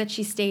it's better that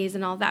she stays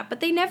and all that,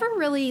 but they never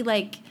really,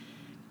 like,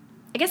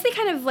 I guess they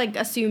kind of, like,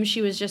 assume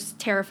she was just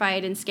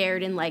terrified and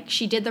scared and, like,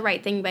 she did the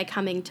right thing by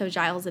coming to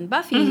Giles and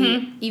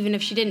Buffy, even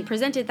if she didn't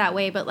present it that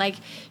way. But, like,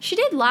 she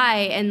did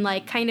lie and,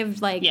 like, kind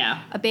of, like,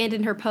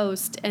 abandon her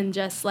post and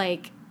just,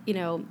 like, you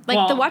know,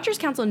 like, the Watchers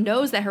Council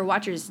knows that her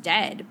watcher's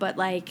dead, but,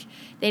 like,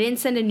 they didn't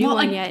send a new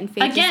one yet. And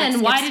Faith again,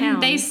 why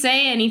didn't they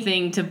say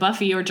anything to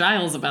Buffy or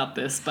Giles about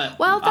this? But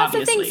well, that's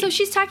obviously the thing. So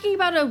she's talking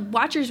about a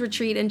Watchers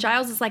retreat, and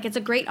Giles is like, it's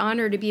a great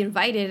honor to be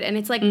invited. And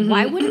it's like,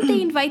 why wouldn't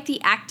they invite the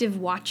active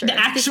Watcher? The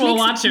actual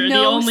Watcher, the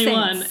only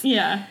one.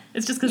 Yeah.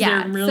 It's just because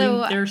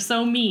they're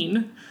so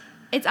mean.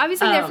 It's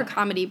obviously there for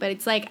comedy, but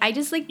it's like, I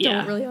just, like,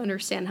 don't really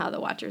understand how the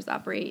Watchers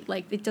operate.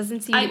 Like, it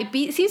doesn't seem,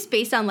 it seems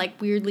based on,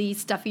 like, weirdly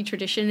stuffy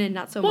tradition and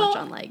not so much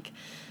on, like...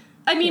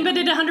 I mean, but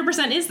it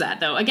 100% is that,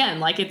 though. Again,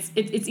 like, it's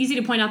easy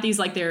to point out these,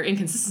 like, their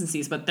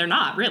inconsistencies, but they're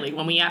not, really.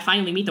 When we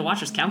finally meet the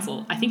Watchers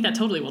Council, I think that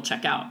totally will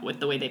check out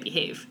with the way they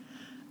behave.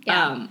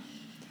 Yeah.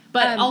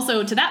 But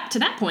also, to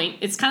that point,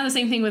 it's kind of the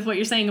same thing with what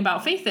you're saying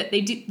about Faith, that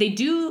they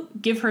do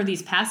give her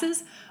these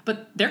passes,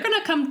 but they're going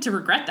to come to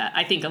regret that,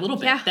 I think, a little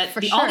bit. Yeah, that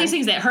for sure. All these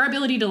things, that her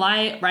ability to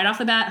lie right off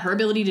the bat, her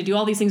ability to do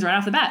all these things right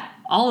off the bat,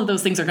 all of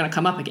those things are going to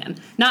come up again.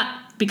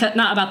 Not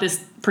about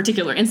this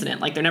particular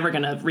incident. Like, they're never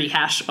going to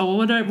rehash,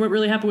 what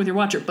really happened with your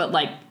watcher, but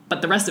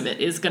the rest of it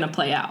is going to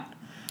play out.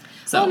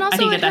 So I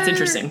think that's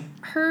interesting.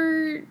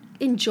 Her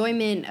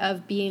enjoyment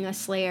of being a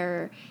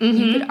Slayer,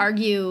 you could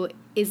argue,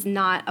 is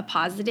not a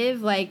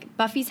positive. Like,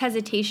 Buffy's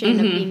hesitation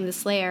of being the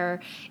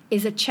Slayer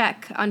is a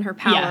check on her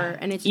power,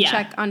 and it's a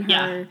check on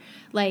her,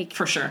 like...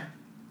 For sure.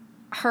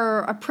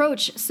 Her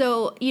approach.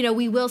 So, you know,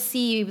 we will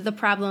see the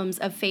problems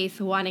of Faith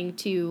wanting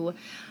to...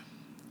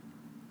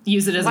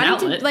 Use it as an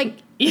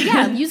outlet.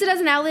 Use it as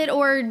an outlet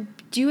or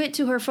do it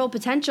to her full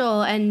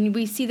potential. And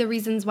we see the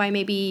reasons why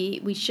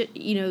maybe we should,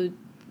 you know,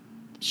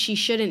 she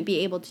shouldn't be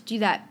able to do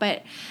that.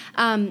 But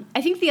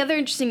I think the other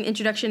interesting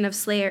introduction of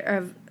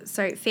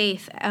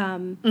Faith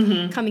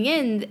coming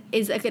in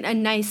is a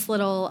nice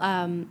little,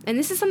 and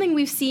this is something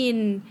we've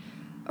seen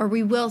or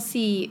we will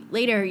see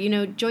later. You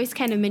know, Joyce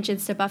kind of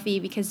mentions to Buffy,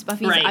 because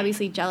Buffy's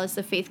obviously jealous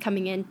of Faith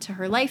coming into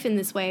her life in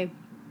this way.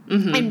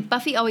 And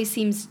Buffy always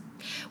seems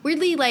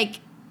weirdly like,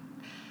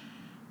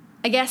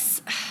 I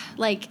guess,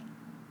 like,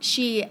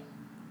 she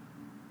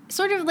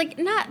sort of, like,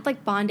 not,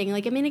 like, bonding.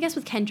 Like, I mean, I guess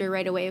with Kendra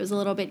right away it was a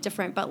little bit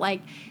different. But,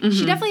 like,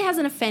 she definitely has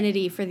an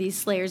affinity for these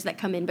Slayers that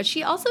come in. But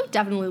she also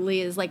definitely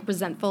is, like,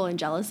 resentful and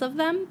jealous of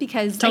them.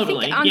 Because I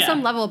think on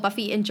some level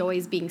Buffy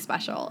enjoys being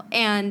special.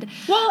 And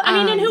well, I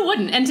mean, and who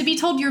wouldn't? And to be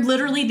told you're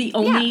literally the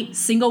only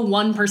single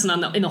one person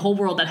in the whole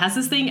world that has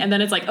this thing. And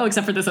then it's like, oh,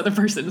 except for this other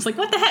person. It's like,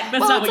 what the heck?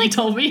 That's not what you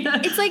told me.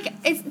 It's like,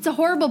 it's a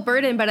horrible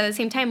burden. But at the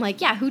same time,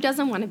 like, yeah, who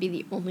doesn't want to be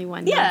the only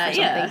one?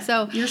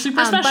 So you're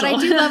super special. But I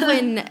do love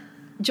when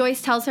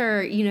Joyce tells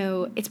her, you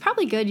know, it's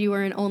probably good you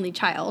were an only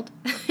child.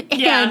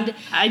 And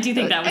I do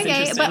think that was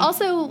interesting. But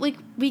also, like,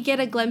 we get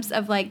a glimpse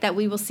of, like, that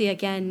we will see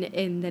again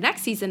in the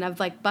next season of,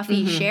 like,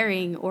 Buffy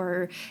sharing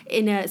or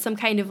in some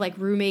kind of, like,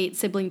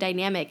 roommate-sibling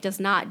dynamic does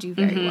not do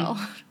very well.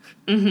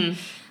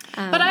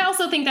 But I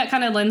also think that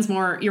kind of lends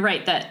more, you're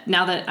right, that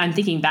now that I'm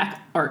thinking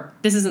back, or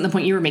this isn't the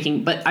point you were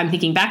making, but I'm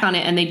thinking back on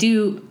it, and they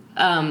do,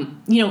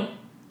 you know,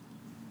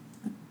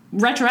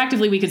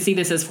 retroactively we could see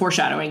this as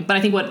foreshadowing, but I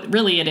think what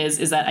really it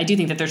is that I do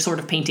think that they're sort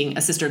of painting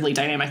a sisterly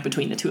dynamic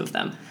between the two of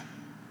them.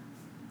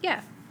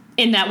 Yeah.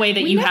 In that way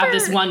that you have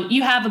this one,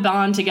 you have a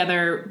bond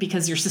together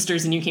because you're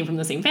sisters and you came from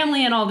the same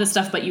family and all this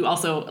stuff, but you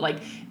also, like,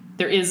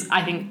 there is,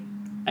 I think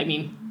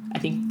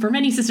for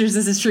many sisters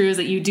this is true, is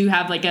that you do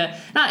have, like, a,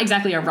 not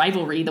exactly a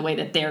rivalry the way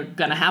that they're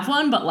gonna have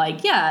one, but,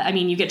 like, yeah, I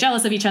mean, you get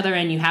jealous of each other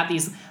and you have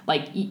these,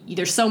 like,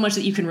 there's so much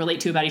that you can relate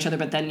to about each other,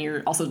 but then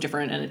you're also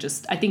different, and it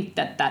just, I think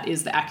that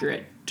is the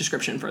accurate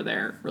description for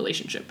their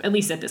relationship, at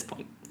least at this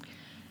point.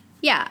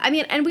 Yeah, I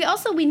mean, and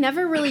we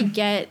never really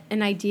get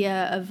an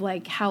idea of,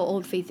 like, how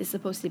old Faith is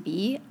supposed to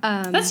be.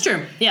 That's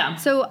true, yeah.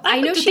 So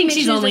I know she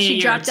mentions that she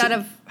dropped out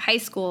of high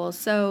school,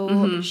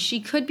 so she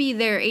could be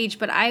their age,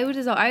 but I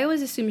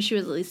always assumed she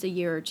was at least a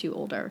year or two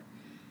older.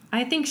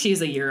 I think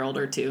she's a year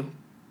older, too.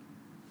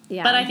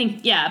 Yeah. But I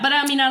think, but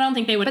I mean, I don't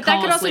think they would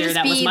call a Slayer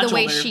that was much older. But that could also just be the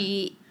way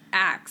she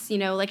acts, you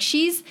know? Like,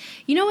 you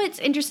know what's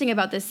interesting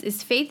about this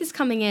is Faith is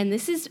coming in,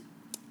 this is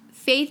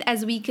Faith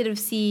as we could have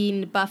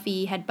seen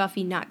Buffy had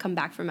Buffy not come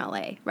back from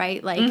LA,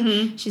 right? Like,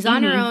 she's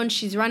on her own,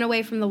 she's run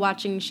away from the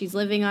Watching, she's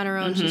living on her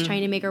own, she's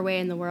trying to make her way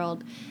in the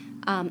world.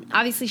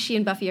 Obviously, she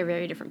and Buffy are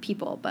very different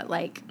people, but,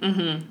 like,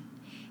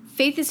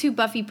 Faith is who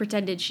Buffy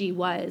pretended she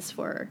was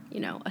for, you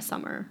know, a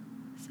summer.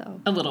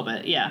 So a little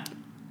bit, yeah.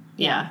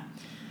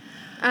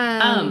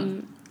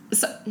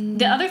 So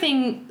the other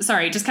thing,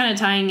 sorry, just kind of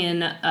tying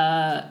in,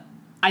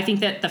 I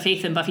think that the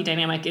Faith and Buffy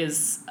dynamic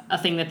is a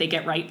thing that they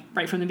get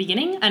right from the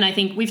beginning. And I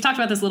think we've talked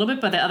about this a little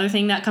bit, but the other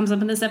thing that comes up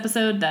in this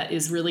episode that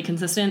is really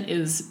consistent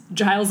is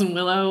Giles and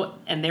Willow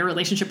and their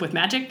relationship with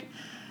magic.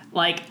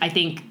 Like, I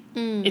think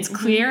it's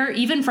clear,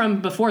 even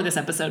from before this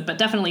episode, but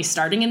definitely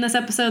starting in this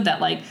episode, that,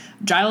 like,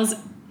 Giles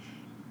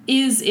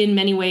is in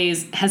many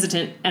ways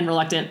hesitant and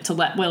reluctant to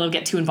let Willow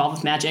get too involved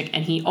with magic,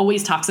 and he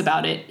always talks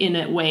about it in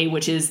a way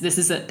which is,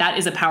 that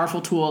is a powerful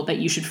tool that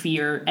you should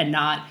fear and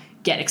not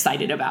get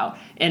excited about.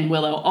 And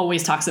Willow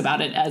always talks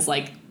about it as,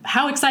 like,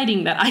 how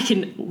exciting that I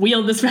can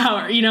wield this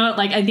power, you know?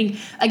 Like, I think,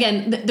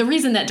 again, the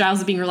reason that Giles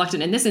is being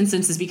reluctant in this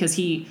instance is because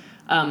he,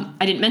 I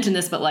didn't mention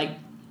this, but, like,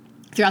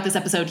 throughout this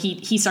episode,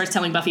 he starts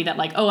telling Buffy that,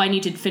 like, oh, I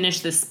need to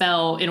finish this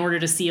spell in order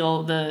to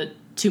seal the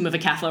Tomb of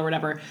Acathla or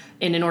whatever,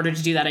 and in order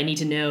to do that, I need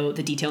to know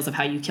the details of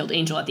how you killed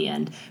Angel at the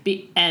end.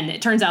 And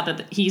it turns out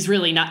that he's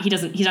really not,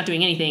 he's not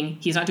doing anything,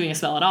 he's not doing a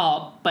spell at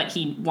all, but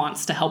he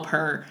wants to help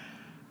her,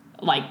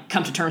 like,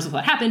 come to terms with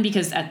what happened,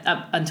 because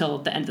up until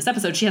the end of this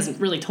episode, she hasn't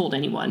really told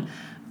anyone.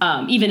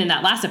 Even in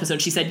that last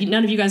episode, she said,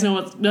 none of you guys know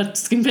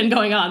what's been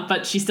going on,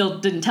 but she still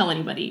didn't tell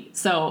anybody.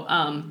 So,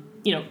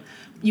 you know,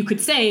 you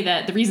could say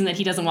that the reason that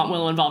he doesn't want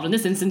Willow involved in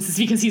this instance is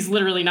because he's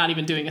literally not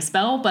even doing a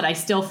spell, but I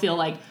still feel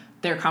like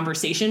their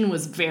conversation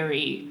was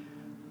very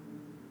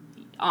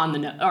on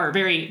the or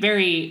very,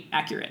 very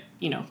accurate,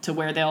 you know, to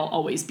where they'll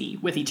always be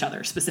with each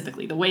other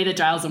specifically. The way that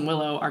Giles and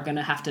Willow are going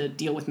to have to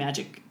deal with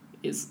magic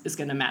is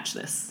going to match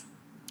this.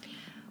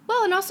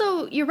 Well, and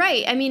also, you're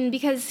right. I mean,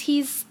 because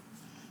he's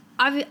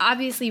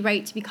obviously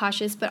right to be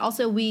cautious, but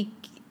also we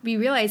we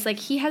realize, like,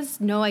 he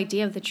has no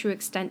idea of the true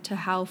extent to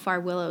how far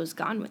Willow's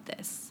gone with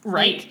this.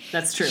 Right. Like,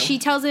 that's true. She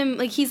tells him,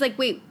 like, he's like,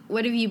 wait,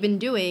 what have you been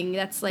doing?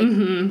 That's, like,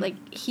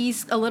 like,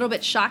 he's a little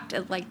bit shocked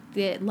at, like,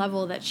 the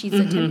level that she's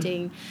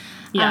attempting.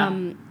 Yeah.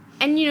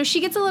 And, you know, she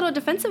gets a little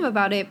defensive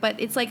about it, but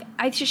it's like,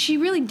 she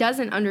really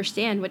doesn't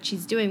understand what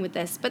she's doing with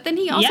this. But then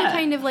he also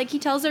kind of, like, he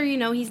tells her, you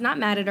know, he's not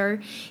mad at her.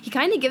 He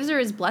kind of gives her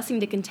his blessing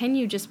to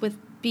continue just with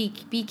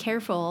be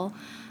careful.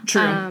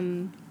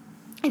 True.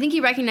 I think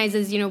he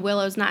recognizes, you know,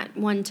 Willow's not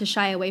one to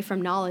shy away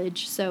from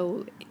knowledge,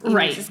 so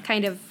this is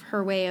kind of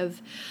her way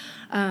of,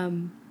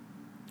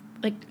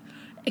 like,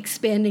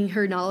 expanding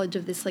her knowledge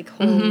of this, like,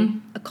 whole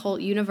occult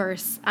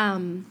universe.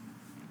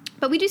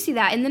 But we do see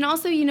that, and then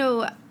also, you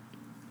know,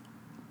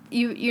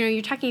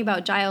 you're talking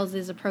about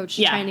Giles' approach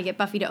to trying to get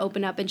Buffy to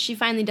open up, and she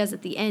finally does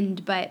at the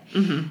end. But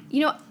you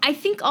know, I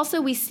think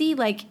also we see,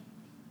 like,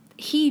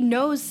 he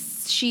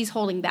knows she's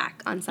holding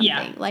back on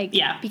something,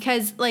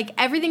 because, like,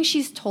 everything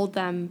she's told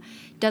them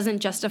doesn't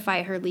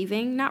justify her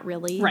leaving. Not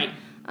really. Right.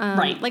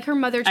 Like, her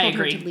mother told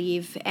her to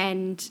leave,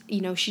 and,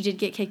 you know, she did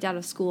get kicked out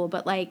of school,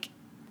 but, like,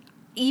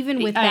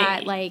 even with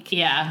that, like,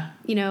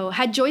 you know,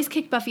 had Joyce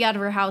kicked Buffy out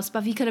of her house,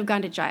 Buffy could have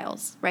gone to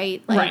Giles,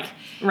 right? Like,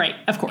 right,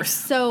 of course.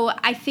 So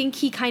I think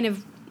he kind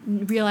of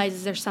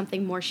realizes there's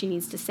something more she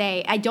needs to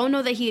say. I don't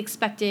know that he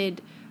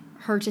expected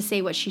her to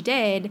say what she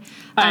did.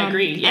 I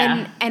agree,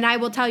 yeah. And I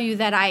will tell you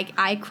that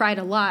I cried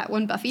a lot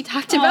when Buffy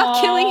talked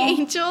about killing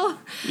Angel.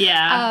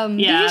 Yeah,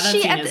 because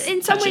she,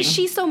 in some ways,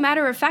 she's so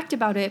matter-of-fact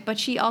about it, but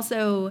she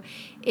also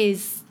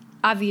is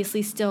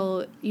obviously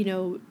still, you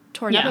know,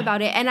 torn up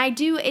about it. And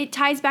it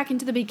ties back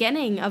into the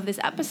beginning of this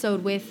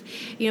episode with,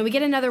 you know, we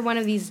get another one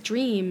of these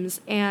dreams,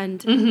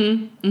 and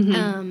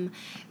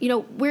you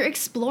know, we're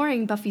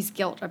exploring Buffy's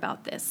guilt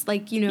about this.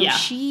 Like, you know,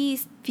 she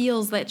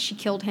feels that she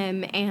killed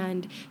him,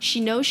 and she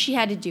knows she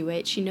had to do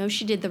it. She knows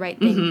she did the right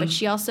thing, but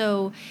she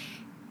also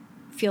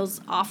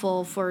feels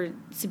awful for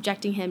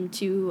subjecting him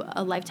to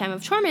a lifetime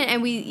of torment.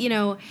 And we, you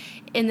know,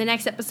 in the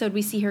next episode,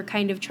 we see her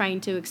kind of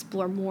trying to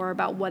explore more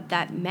about what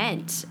that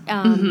meant.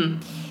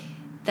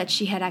 That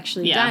she had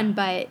actually done,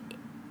 but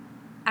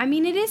I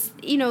mean, it is,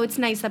 you know, it's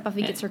nice that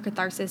Buffy gets her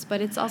catharsis, but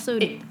it's also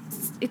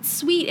it's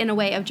sweet in a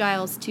way of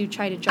Giles to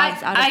try to draw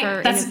this out of her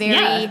in a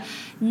very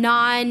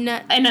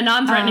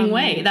non-threatening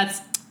way.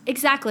 That's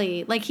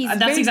exactly, like, he's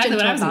that's very exactly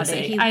what I was going to to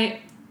say.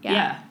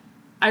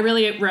 I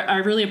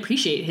really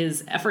appreciate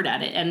his effort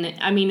at it, and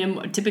I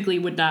mean, typically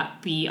would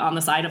not be on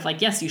the side of,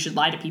 like, yes, you should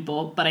lie to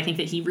people, but I think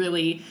that he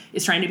really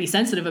is trying to be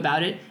sensitive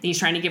about it, and he's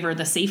trying to give her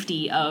the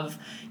safety of,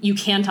 you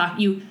can talk,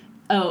 you're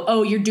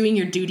doing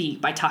your duty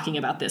by talking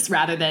about this,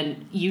 rather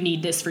than you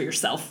need this for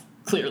yourself,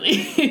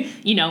 clearly.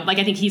 You know, like,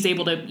 I think he's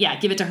able to,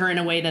 give it to her in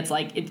a way that's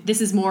like,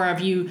 this is more of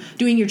you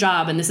doing your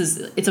job, and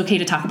it's okay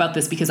to talk about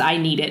this because I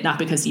need it, not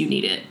because you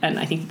need it. And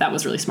I think that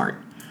was really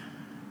smart.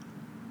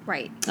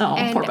 Right.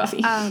 Oh, poor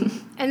Buffy.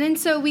 And then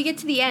so we get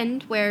to the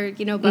end where,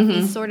 you know,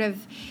 Buffy's sort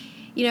of,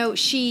 you know,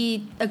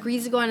 she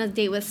agrees to go on a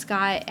date with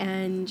Scott,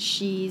 and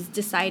she's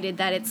decided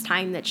that it's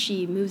time that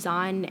she moves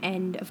on.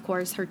 And of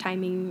course, her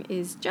timing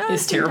is just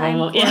it's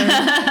terrible.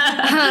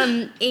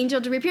 Angel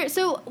to reappear.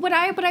 So what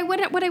I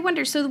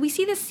wonder. So we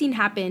see this scene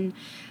happen.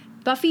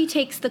 Buffy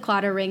takes the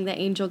Claddagh ring that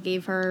Angel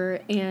gave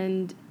her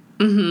and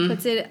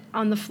puts it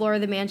on the floor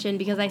of the mansion,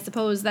 because I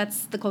suppose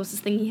that's the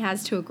closest thing he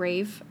has to a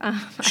grave.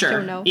 Sure. I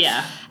don't know.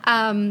 Yeah.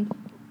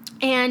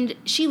 And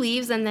she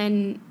leaves, and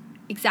then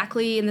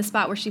exactly in the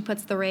spot where she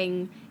puts the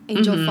ring,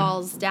 Angel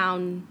falls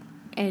down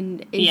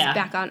and is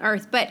back on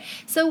Earth. But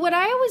so what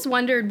I always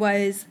wondered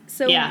was,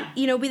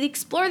 you know, we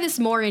explore this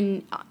more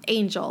in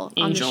Angel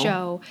on the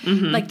show,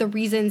 like the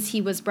reasons he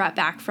was brought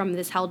back from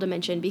this hell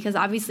dimension, because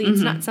obviously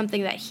it's not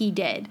something that he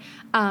did.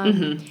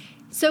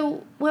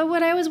 So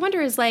what I always wonder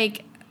is,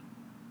 like,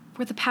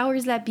 were the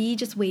powers that be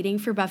just waiting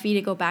for Buffy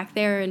to go back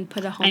there and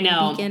put a homing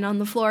beacon on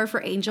the floor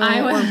for Angel?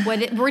 Or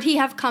would he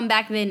have come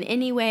back then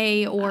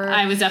anyway? Or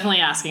I was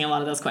definitely asking a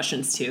lot of those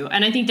questions too.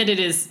 And I think that it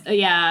is,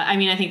 I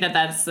mean, I think that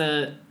that's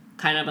a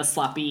kind of a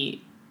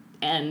sloppy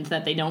end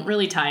that they don't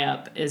really tie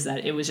up, is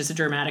that it was just a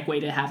dramatic way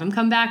to have him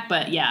come back.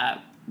 But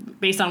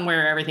based on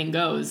where everything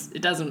goes,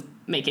 it doesn't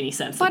make any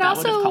sense. But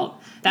also,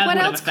 what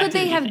else could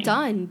they have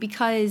done?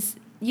 Because,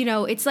 you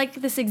know, it's like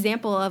this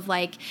example of,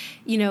 like,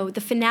 you know,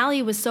 the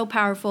finale was so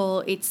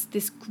powerful. It's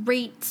this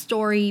great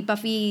story.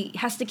 Buffy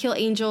has to kill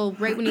Angel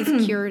right when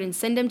he's cured and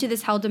send him to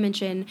this hell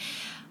dimension.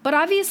 But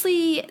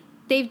obviously,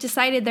 they've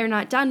decided they're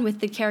not done with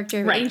the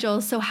character of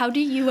Angel. So how do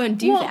you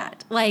undo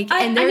that? Like,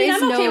 and there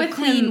is no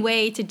clean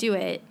way to do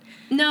it.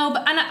 No,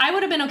 but I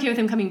would have been okay with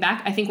him coming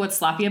back. I think what's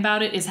sloppy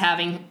about it is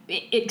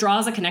it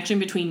draws a connection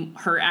between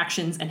her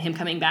actions and him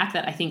coming back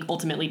that I think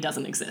ultimately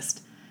doesn't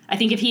exist. I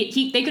think if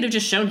they could have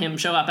just shown him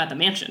show up at the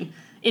mansion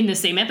in the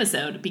same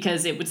episode,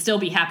 because it would still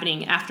be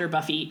happening after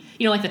Buffy.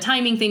 You know, like, the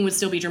timing thing would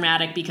still be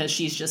dramatic because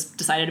she's just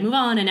decided to move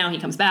on and now he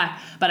comes back.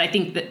 But I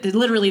think that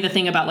literally the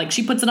thing about, like,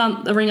 she puts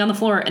the ring on the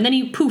floor and then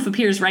he poof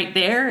appears right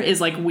there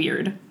is, like,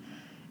 weird.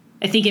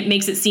 I think it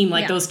makes it seem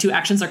like those two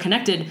actions are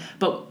connected,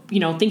 but, you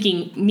know,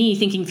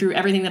 thinking through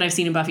everything that I've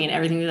seen in Buffy and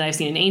everything that I've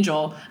seen in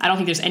Angel, I don't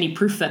think there's any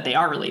proof that they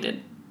are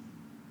related.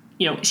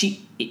 You know,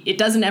 it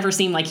doesn't ever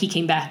seem like he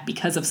came back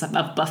because of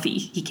Buffy.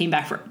 He came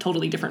back for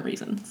totally different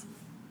reasons.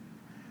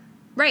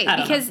 Right,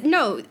 because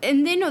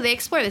they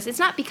explore this. It's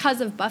not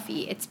because of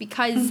Buffy. It's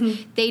because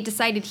they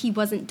decided he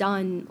wasn't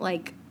done,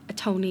 like,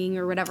 atoning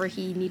or whatever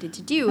he needed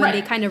to do. And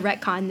they kind of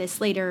retcon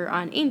this later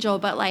on Angel,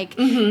 but, like...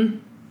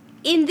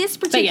 In this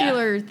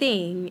particular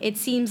thing, it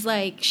seems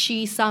like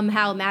she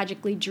somehow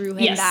magically drew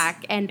him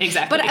back, and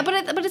exactly.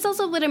 But it's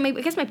also what I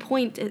guess my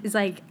point is,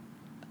 like,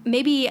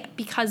 maybe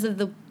because of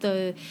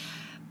the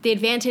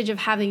advantage of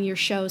having your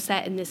show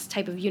set in this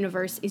type of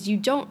universe is you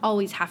don't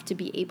always have to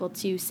be able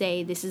to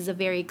say this is a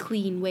very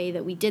clean way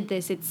that we did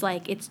this. It's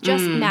like, it's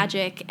just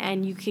magic,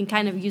 and you can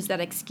kind of use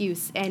that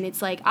excuse. And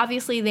it's like,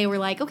 obviously they were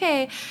like,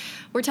 okay,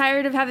 we're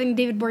tired of having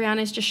David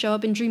Boreanaz just show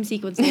up in dream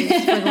sequences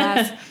for the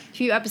last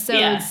few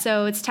episodes,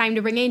 so it's time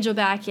to bring Angel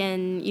back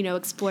and, you know,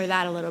 explore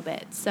that a little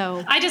bit.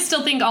 So I just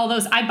still think all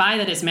those, I buy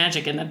that it's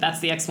magic and that's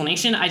the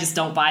explanation. I just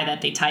don't buy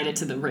that they tied it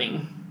to the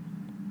ring.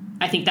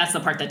 I think that's the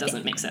part that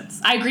doesn't make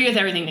sense. I agree with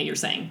everything that you're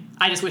saying.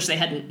 I just wish they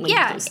hadn't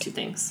linked those two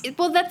things.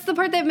 Well, that's the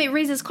part that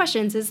raises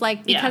questions, is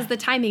like, because the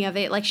timing of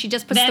it, like, she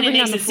just puts the ring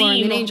on the floor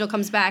and then Angel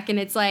comes back, and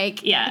it's like,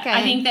 okay,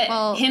 I think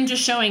that him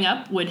just showing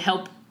up would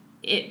help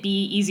it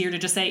be easier to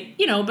just say,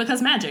 you know,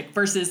 because magic,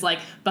 versus like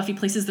Buffy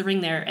places the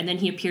ring there and then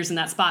he appears in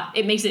that spot.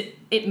 It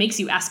makes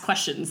you ask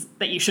questions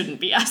that you shouldn't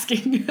be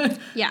asking.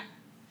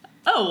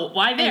 Oh,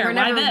 why there?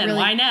 Why then? Really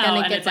why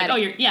now? And it's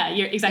like,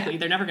 you're exactly.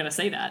 They're never going to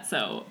say that.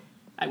 So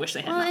I wish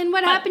they had. Well, and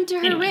what happened to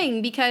her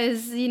ring?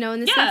 Because, you know, in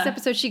this next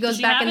episode, she goes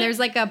back and there's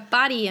like a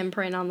body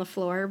imprint on the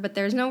floor, but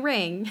there's no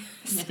ring.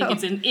 So, I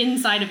think it's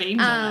inside of Angel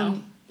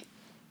now.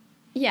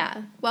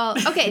 Yeah. Well,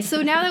 okay.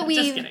 So now that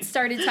we've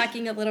started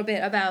talking a little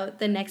bit about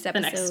the next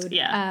episode,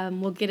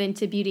 we'll get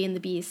into Beauty and the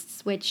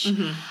Beasts, which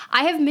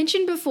I have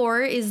mentioned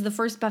before is the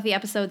first Buffy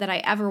episode that I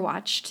ever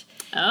watched.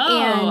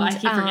 Oh, I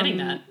keep forgetting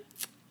that.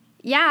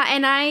 Yeah,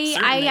 and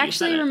I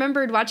actually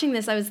remembered watching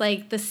this. I was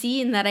like, the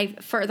scene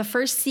that for the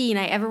first scene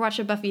I ever watched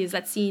of Buffy is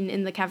that scene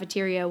in the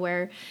cafeteria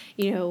where,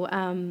 you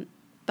know,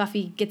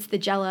 Buffy gets the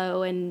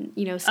Jell-O and,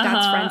 you know,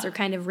 Scott's friends are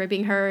kind of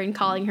ribbing her and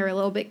calling her a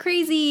little bit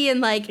crazy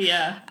and like...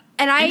 Yeah.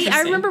 And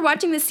I remember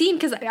watching this scene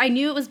because I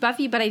knew it was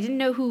Buffy, but I didn't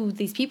know who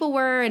these people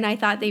were, and I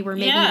thought they were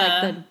maybe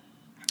like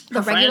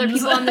the regular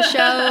people on the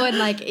show, and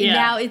like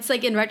now it's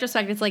like in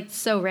retrospect, it's like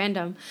so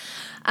random.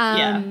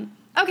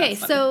 Okay,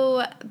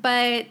 so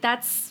but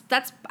that's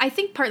I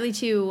think partly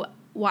too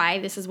why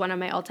this is one of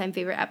my all-time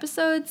favorite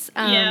episodes.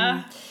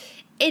 But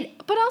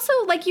also,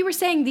 like you were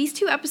saying, these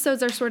two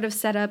episodes are sort of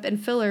set up and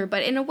filler,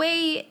 but in a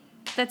way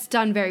that's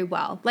done very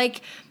well.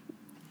 Like.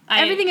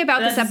 Everything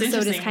about this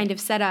episode is kind of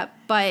set up,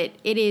 but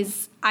it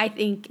is, I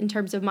think, in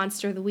terms of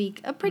Monster of the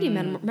Week, a pretty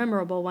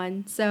memorable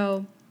one.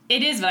 So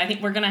it is, but I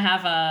think we're gonna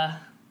have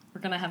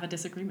a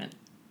disagreement.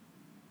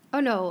 Oh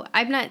no,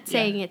 I'm not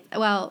saying it.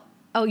 Well,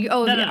 are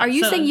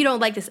you saying you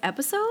don't like this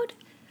episode?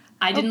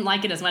 I didn't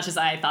like it as much as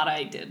I thought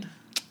I did.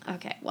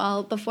 Okay,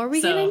 well, before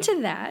we get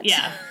into that,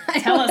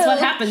 tell us what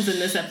happens in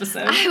this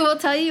episode. I will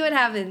tell you what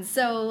happens.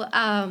 So,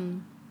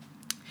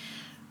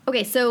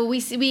 okay, so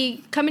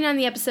we come in on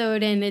the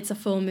episode, and it's a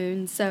full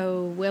moon,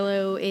 so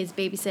Willow is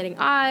babysitting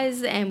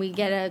Oz, and we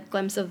get a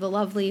glimpse of the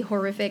lovely,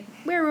 horrific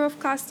werewolf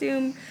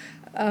costume.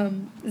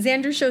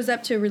 Xander shows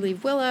up to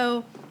relieve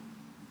Willow,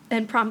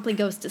 and promptly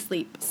goes to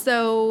sleep.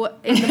 So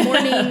in the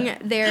morning,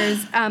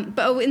 there's...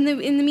 but in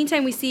the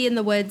meantime, we see in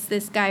the woods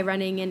this guy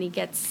running, and he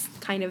gets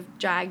kind of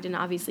dragged and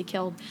obviously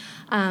killed.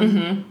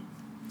 And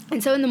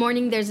so in the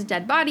morning, there's a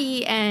dead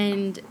body,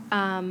 and...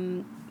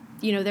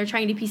 you know, they're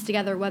trying to piece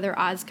together whether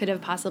Oz could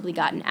have possibly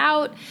gotten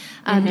out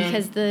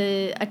because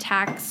the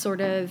attack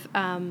sort of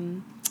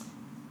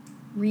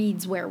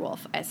reads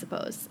werewolf, I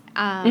suppose.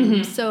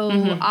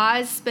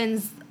 Oz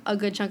spends a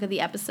good chunk of the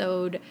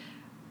episode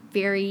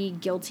very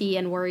guilty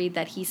and worried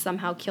that he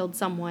somehow killed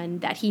someone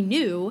that he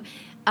knew.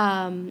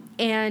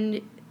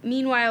 And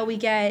meanwhile, we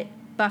get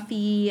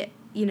Buffy,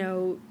 you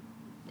know,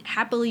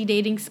 happily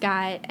dating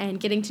Scott and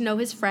getting to know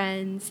his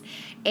friends,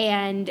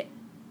 and...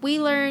 We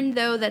learned,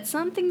 though, that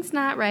something's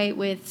not right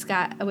with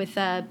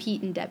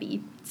Pete and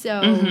Debbie.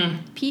 So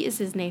Pete is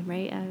his name,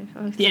 right?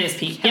 It is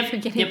Pete.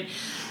 Yep.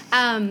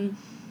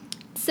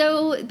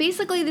 So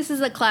basically, this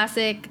is a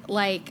classic,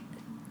 like,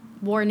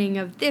 warning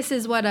of this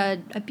is what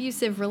a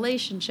abusive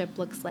relationship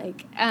looks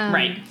like.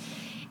 Right.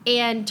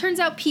 And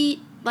turns out Pete,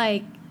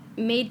 like,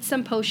 made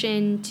some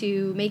potion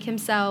to make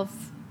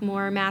himself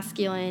more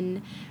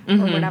masculine or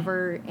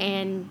whatever,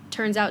 and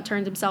turns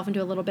himself into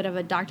a little bit of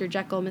a Dr.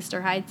 Jekyll,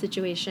 Mr. Hyde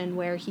situation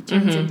where he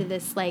turns into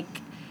this, like,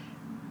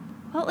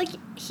 well, like,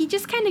 he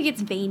just kind of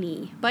gets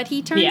veiny, but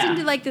he turns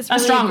into, like, this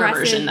really aggressive,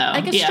 version, though.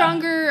 Like a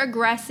stronger,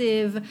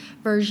 aggressive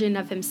version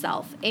of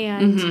himself.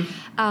 And,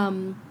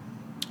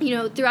 you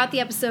know, throughout the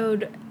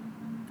episode,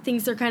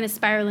 things are kind of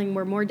spiraling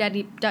where more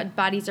dead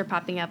bodies are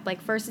popping up. Like,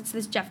 first it's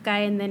this Jeff guy,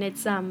 and then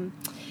it's,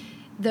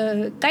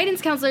 the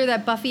guidance counselor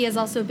that Buffy has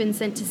also been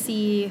sent to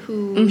see,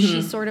 who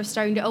she's sort of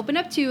starting to open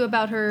up to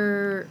about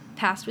her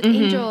past with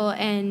Angel,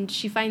 and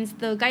she finds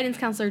the guidance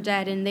counselor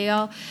dead, and they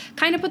all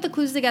kind of put the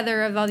clues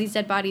together of all these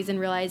dead bodies and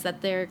realize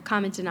that their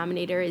common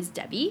denominator is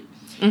Debbie.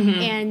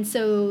 And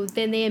so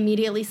then they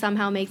immediately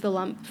somehow make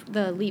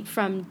the leap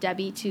from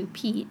Debbie to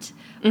Pete,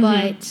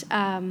 but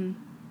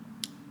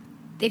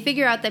they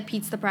figure out that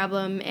Pete's the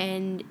problem,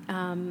 and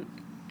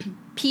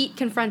Pete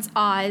confronts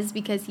Oz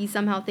because he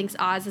somehow thinks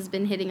Oz has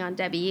been hitting on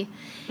Debbie.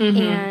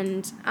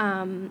 And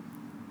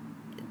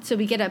so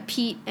we get a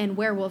Pete and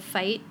werewolf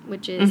fight,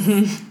 which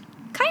is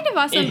kind of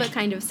awesome but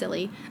kind of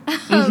silly.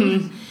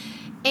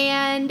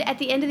 And at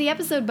the end of the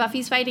episode,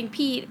 Buffy's fighting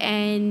Pete,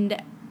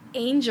 and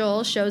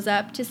Angel shows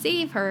up to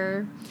save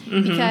her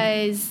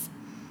because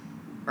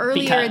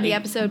earlier in the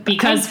episode,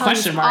 because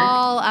question mark,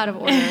 all out of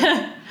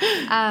order.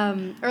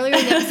 Earlier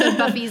in the episode,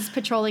 Buffy's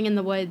patrolling in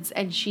the woods,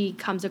 and she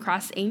comes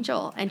across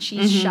Angel, and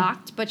she's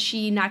shocked, but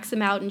she knocks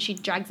him out, and she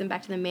drags him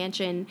back to the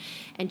mansion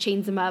and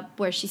chains him up,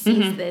 where she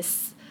sees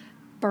this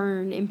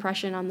burn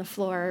impression on the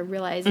floor,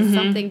 realizes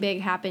something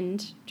big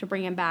happened to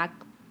bring him back.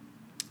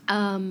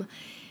 Oh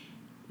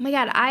my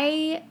God,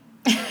 I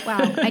did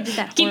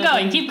that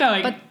horribly. Keep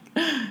going. But,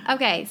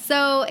 okay,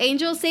 so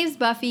Angel saves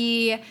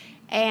Buffy,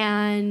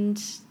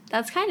 and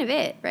that's kind of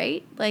it,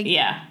 right? Like,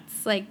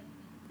 it's like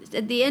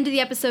at the end of the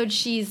episode,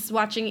 she's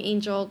watching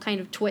Angel kind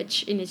of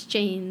twitch in his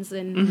chains,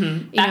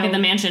 and back in the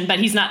mansion, but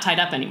he's not tied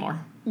up anymore.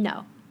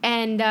 No,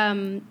 and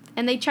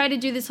they try to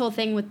do this whole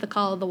thing with the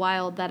Call of the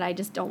Wild that I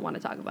just don't want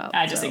to talk about.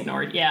 I just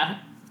ignored. Yeah.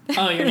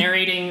 Oh, you're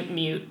narrating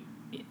mute.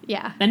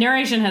 Yeah. The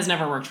narration has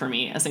never worked for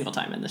me a single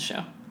time in this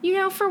show. You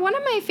know, for one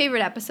of my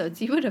favorite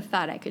episodes, you would have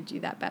thought I could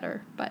do that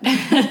better, but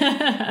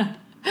that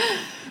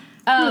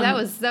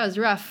was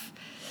rough.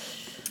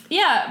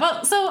 Yeah,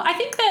 well, so I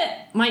think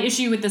that my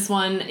issue with this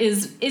one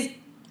is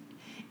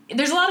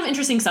there's a lot of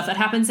interesting stuff that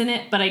happens in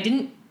it, but it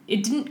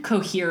didn't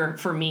cohere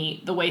for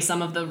me the way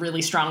some of the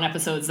really strong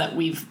episodes that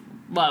we've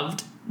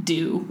loved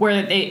do,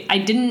 where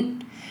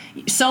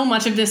so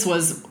much of this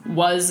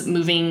was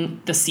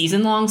moving the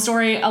season-long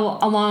story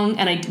along,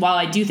 and while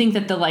I do think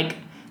that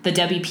the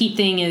Debbie Pete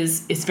thing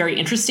is very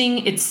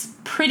interesting, it's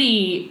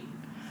pretty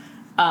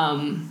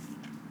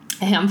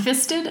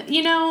ham-fisted,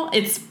 you know?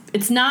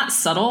 It's not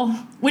subtle,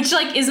 which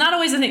is not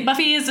always a thing.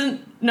 Buffy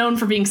isn't known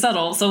for being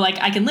subtle, so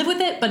I can live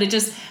with it, but I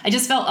just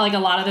felt like a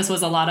lot of this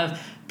was a lot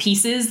of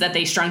pieces that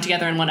they strung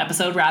together in one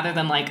episode rather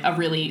than a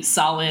really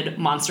solid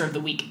Monster of the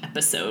Week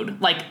episode.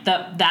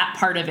 That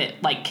part of it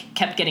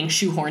kept getting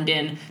shoehorned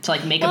in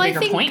to make a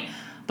bigger point,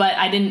 but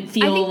I didn't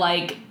feel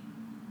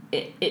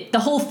the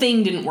whole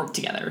thing didn't work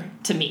together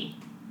to me.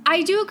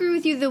 I do agree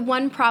with you. The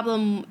one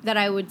problem that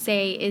I would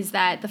say is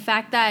that the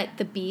fact that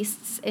the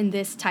beasts in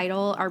this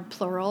title are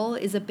plural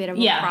is a bit of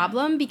a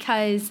problem,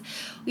 because,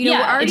 we're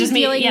already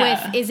dealing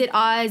with, is it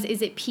Oz,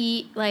 is it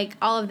Pete,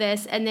 all of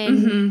this, and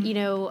then,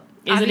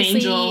 is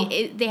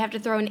obviously they have to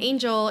throw an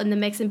Angel in the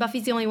mix, and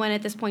Buffy's the only one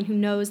at this point who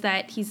knows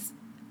that he's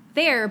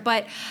there,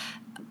 but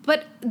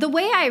the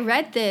way I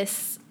read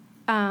this,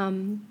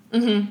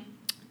 the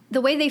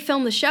way they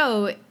filmed the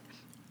show,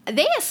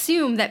 they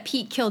assume that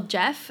Pete killed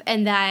Jeff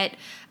and that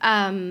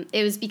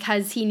it was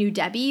because he knew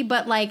Debbie,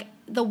 but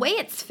the way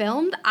it's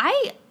filmed,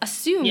 I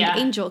assumed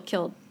Angel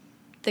killed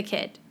the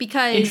kid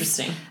because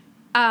interesting,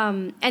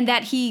 and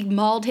that he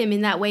mauled him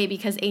in that way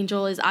because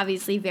Angel is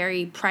obviously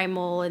very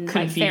primal and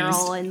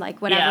feral and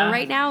whatever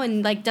right now,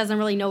 and doesn't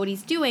really know what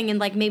he's doing, and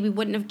maybe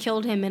wouldn't have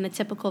killed him in a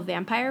typical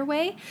vampire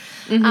way,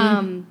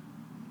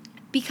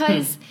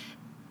 because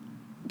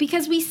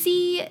we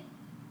see,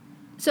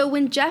 so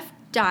when Jeff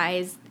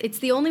dies, it's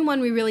the only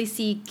one we really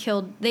see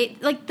killed. The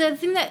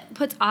thing that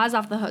puts Oz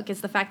off the hook is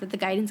the fact that the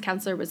guidance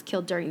counselor was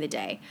killed during the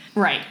day.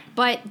 Right.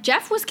 But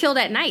Jeff was killed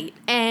at night,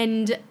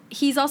 and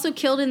he's also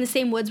killed in the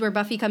same woods where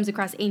Buffy comes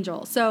across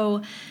Angel.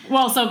 But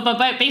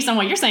based on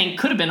what you're saying,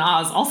 could have been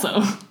Oz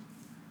also.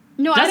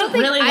 No, I don't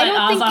think really let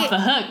Oz off the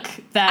hook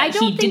that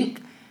he didn't.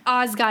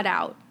 Oz got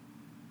out.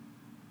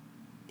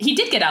 He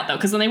did get out though,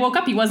 because when they woke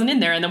up, he wasn't in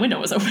there, and the window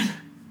was open.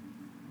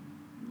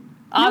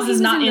 Oz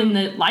is not in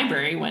the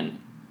library when.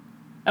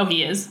 Oh,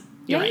 he is?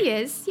 You're right. He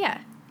is. Yeah.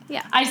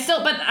 Yeah.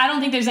 But I don't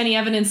think there's any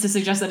evidence to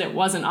suggest that it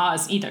wasn't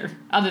Oz either,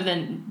 other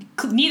than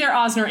neither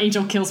Oz nor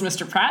Angel kills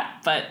Mr.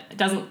 Pratt, but it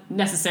doesn't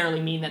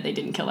necessarily mean that they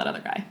didn't kill that other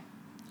guy.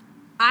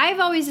 I've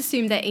always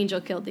assumed that Angel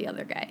killed the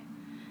other guy.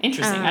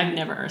 Interesting. I've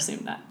never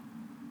assumed that.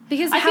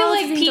 Because I feel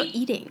like Angel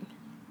eating?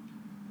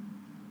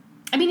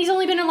 I mean, he's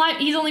only been alive.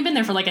 He's only been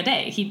there for a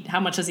day. How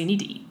much does he need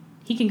to eat?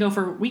 He can go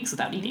for weeks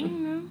without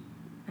eating.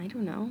 I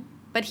don't know.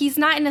 But he's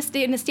not in a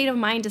state of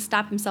mind to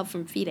stop himself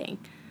from feeding.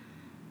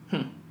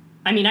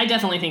 I mean, I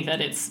definitely think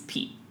that it's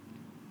Pete.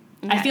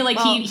 Okay. I feel like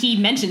he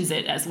mentions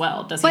it as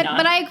well, does he not?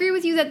 But I agree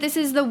with you that this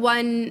is the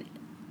one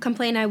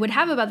complaint I would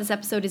have about this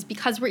episode, is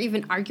because we're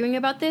even arguing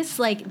about this,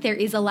 there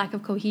is a lack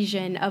of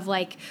cohesion of,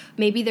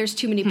 maybe there's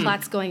too many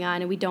plots going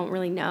on and we don't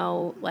really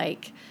know,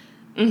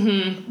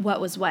 what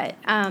was what.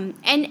 And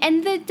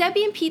the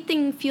Debbie and Pete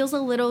thing feels a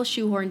little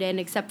shoehorned in,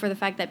 except for the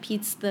fact that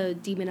Pete's the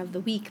demon of the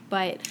week.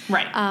 But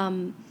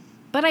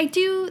but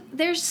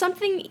there's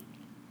something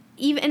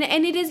even,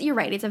 and it is, you're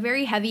right, it's a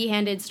very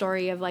heavy-handed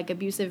story of like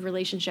abusive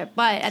relationship.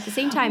 But at the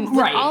same time,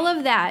 with all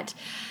of that,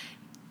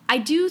 I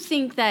do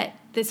think that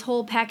this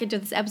whole package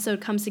of this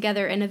episode comes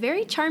together in a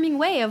very charming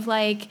way of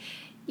like,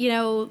 you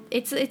know,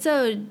 it's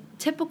a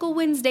typical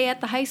Wednesday at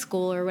the high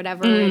school or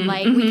whatever. And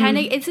like, we kind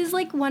of, this is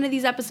like one of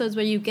these episodes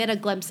where you get a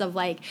glimpse of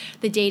like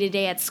the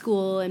day-to-day at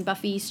school, and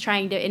Buffy's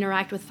trying to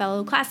interact with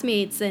fellow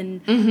classmates,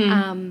 and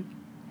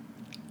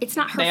it's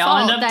not her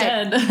fault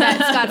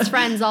that Scott's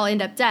friends all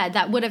end up dead.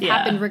 That would have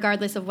happened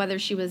regardless of whether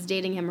she was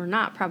dating him or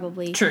not,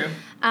 probably. True.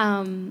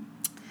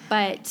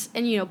 But,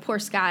 and you know, poor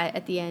Scott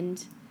at the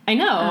end. I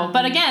know,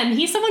 but again,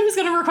 he's someone who's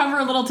going to recover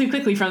a little too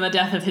quickly from the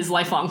death of his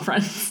lifelong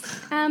friends.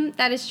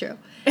 That is true.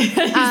 He's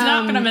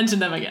not going to mention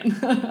them again.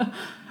 But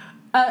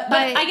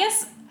I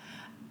guess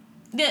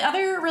the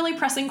other really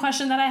pressing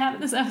question that I have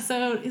in this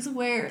episode is,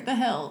 where the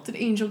hell did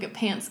Angel get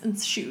pants and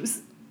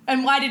shoes?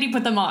 And why did he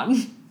put them on?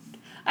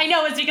 I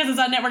know it's because it's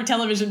on network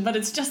television, but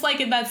it's just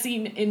like in that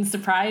scene in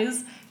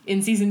Surprise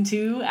in season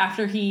 2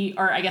 after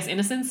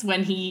Innocence,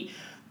 when he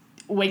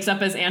wakes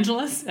up as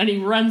Angelus and he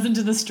runs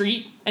into the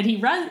street, and he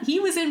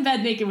was in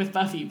bed naked with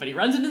Buffy, but he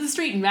runs into the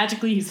street and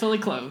magically he's fully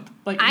clothed.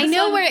 Like, I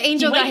know where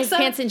Angel got his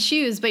pants and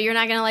shoes, but you're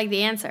not going to like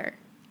the answer.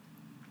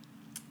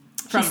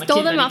 He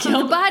stole them off of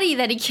the body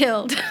that he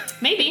killed.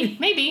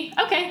 Maybe.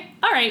 Okay.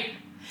 All right.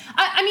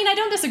 I mean, I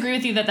don't disagree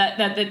with you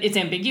that it's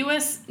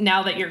ambiguous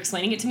now that you're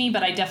explaining it to me,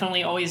 but I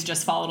definitely always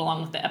just followed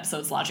along with the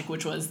episode's logic,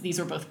 which was these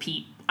were both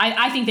Pete.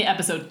 I think the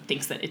episode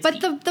thinks that it's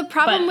Pete. But the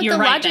problem with the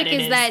logic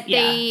is that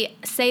they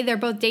say they're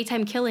both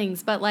daytime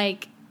killings, but,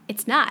 like,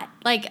 it's not.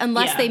 Like,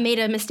 unless they made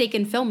a mistake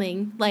in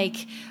filming,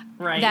 like,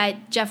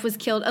 that Jeff was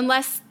killed,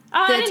 unless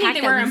the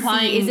attack that we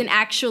see isn't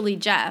actually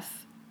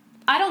Jeff.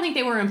 I don't think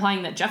they were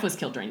implying that Jeff was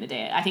killed during the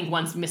day. I think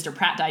once Mr.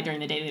 Pratt died during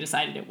the day, they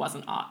decided it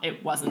wasn't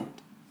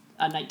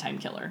a nighttime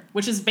killer,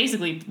 which is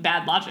basically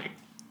bad logic.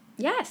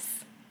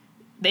 Yes.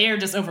 They are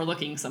just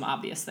overlooking some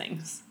obvious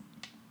things.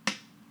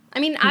 I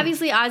mean,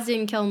 obviously Oz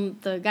didn't kill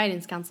the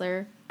guidance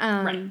counselor.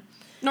 Right.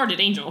 Nor did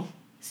Angel.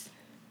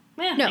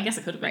 No. I guess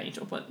it could have been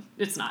Angel, but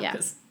it's not,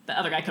 because the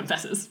other guy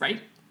confesses,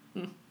 right?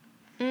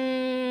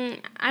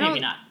 Maybe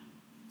not.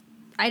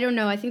 I don't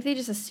know. I think they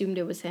just assumed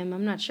it was him.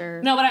 I'm not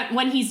sure. No, but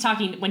when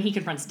he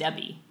confronts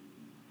Debbie.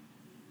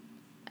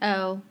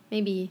 Oh,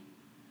 maybe.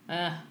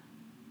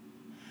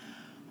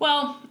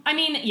 Well, I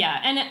mean,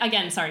 yeah. And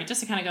again, sorry,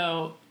 just to kind of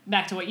go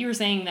back to what you were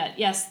saying, that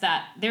yes,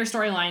 that their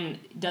storyline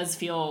does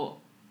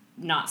feel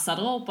not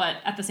subtle, but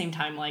at the same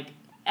time, like,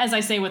 as I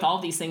say with all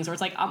of these things, where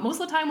it's like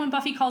most of the time when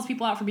Buffy calls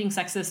people out for being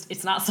sexist,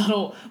 it's not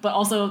subtle, but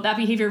also that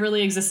behavior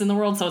really exists in the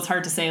world, so it's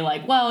hard to say,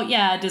 like, well,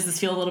 yeah, does this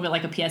feel a little bit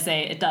like a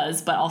PSA? It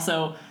does, but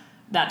also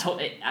I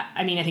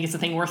think it's a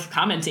thing worth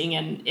commenting,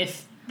 and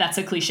if that's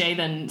a cliche,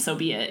 then so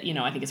be it. You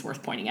know, I think it's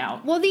worth pointing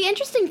out. Well, the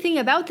interesting thing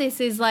about this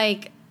is,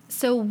 like,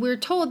 so we're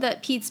told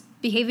that Pete's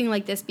behaving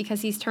like this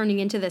because he's turning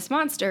into this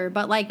monster,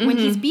 but, like, when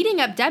he's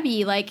beating up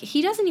Debbie, like,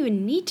 he doesn't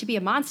even need to be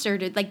a monster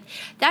to, like,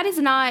 that is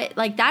not,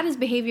 like, that is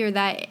behavior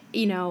that,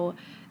 you know,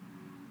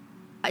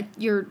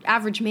 your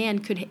average man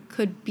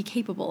could be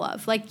capable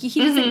of. Like,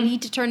 he doesn't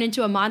need to turn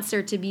into a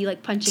monster to be,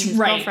 like, punching his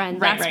girlfriend.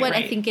 That's what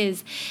I think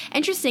is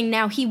interesting.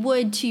 Now, he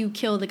would to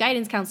kill the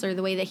guidance counselor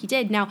the way that he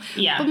did. Now,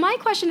 but my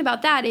question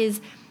about that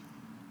is,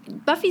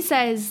 Buffy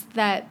says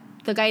that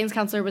the guidance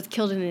counselor was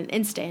killed in an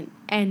instant,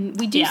 and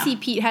we do see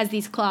Pete has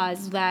these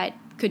claws that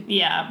could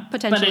potentially do that.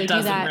 But it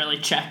doesn't really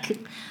check.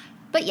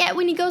 But yet,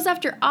 when he goes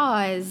after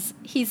Oz,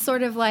 he's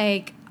sort of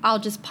like, I'll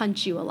just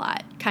punch you a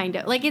lot, kind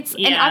of. Like, it's,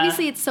 and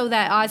obviously it's so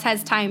that Oz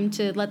has time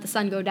to let the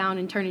sun go down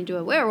and turn into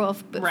a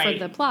werewolf for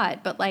the plot.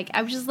 But, like,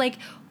 I was just like,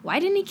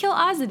 why didn't he kill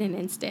Oz in an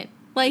instant?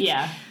 Like,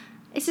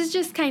 this is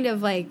just kind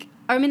of like,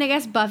 I mean, I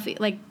guess Buffy,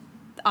 like,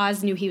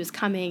 Oz knew he was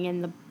coming,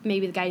 and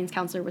maybe the guidance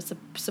counselor was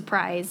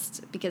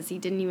surprised because he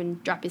didn't even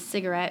drop his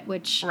cigarette,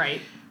 which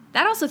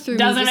that also threw me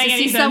just to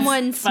see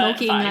someone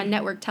smoking on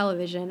network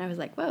television. I was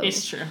like, whoa.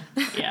 It's true.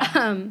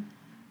 Yeah.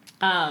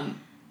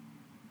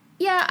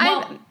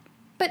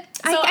 But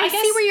I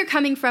see where you're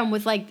coming from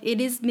with, like,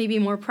 it is maybe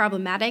more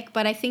problematic,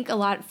 but I think a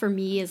lot for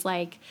me is,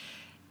 like,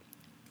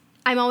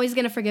 I'm always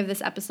going to forgive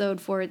this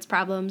episode for its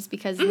problems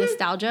because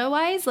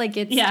nostalgia-wise, like,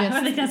 it's just...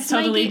 I think that's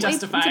totally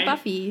justified. Into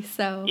Buffy,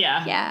 so...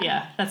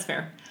 Yeah, that's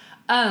fair.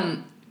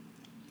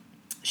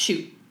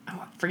 Shoot.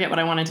 I forget what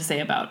I wanted to say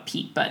about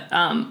Pete, but...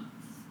 I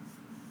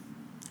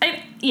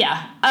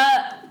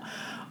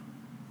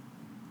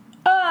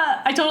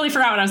totally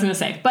forgot what I was going to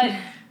say, but...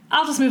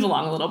 I'll just move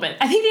along a little bit.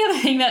 I think the other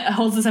thing that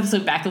holds this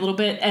episode back a little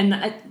bit,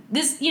 and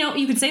this, you know,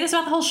 you could say this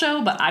about the whole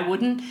show, but I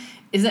wouldn't,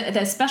 is that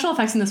the special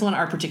effects in this one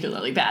are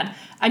particularly bad.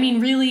 I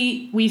mean,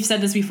 really, we've said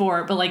this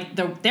before, but, like,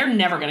 they're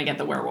never going to get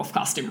the werewolf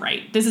costume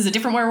right. This is a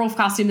different werewolf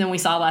costume than we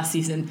saw last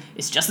season.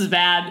 It's just as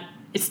bad.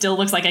 it still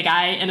looks like a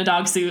guy in a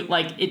dog suit.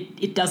 Like,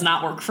 it does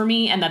not work for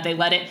me, and that they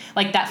let it,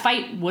 like, that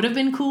fight would have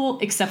been cool,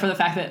 except for the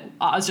fact that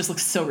Oz just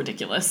looks so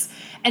ridiculous.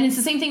 And it's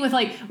the same thing with,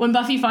 like, when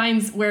Buffy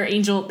finds where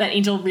Angel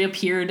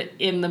reappeared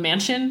in the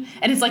mansion,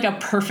 and it's, like, a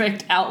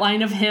perfect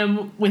outline of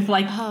him with,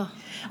 like,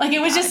 like, it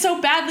was just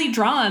so badly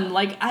drawn.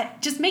 Like,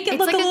 just make it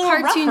look like a little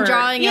rougher. It's like a cartoon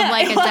drawing of,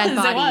 like, a dead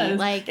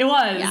body. It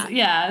was.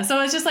 Yeah.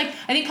 So it's just, like,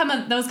 I think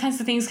those kinds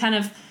of things kind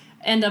of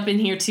end up in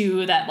here,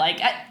 too, that, like,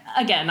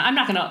 again, I'm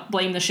not going to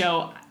blame the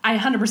show. I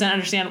 100%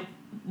 understand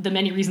the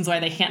many reasons why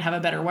they can't have a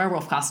better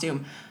werewolf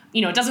costume.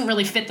 You know, it doesn't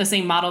really fit the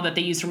same model that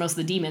they use for most of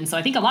the demons. So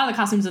I think a lot of the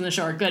costumes in the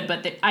show are good,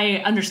 but I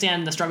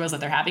understand the struggles that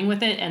they're having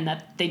with it, and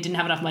that they didn't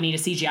have enough money to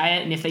CGI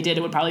it. And if they did,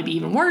 it would probably be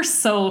even worse.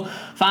 So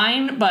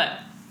fine, but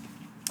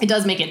it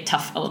does make it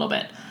tough a little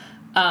bit.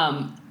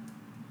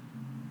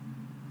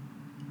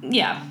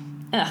 Yeah.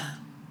 Ugh.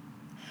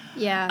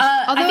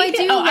 Yeah. Although I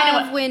do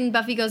love when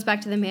Buffy goes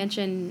back to the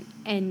mansion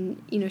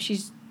and, you know,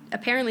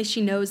 apparently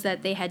she knows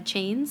that they had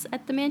chains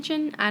at the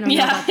mansion. I don't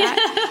know about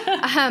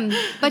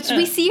that. But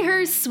we see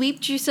her sweep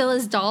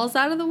Drusilla's dolls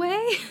out of the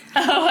way.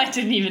 Oh, I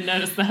didn't even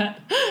notice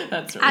that.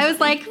 That's really I was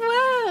like,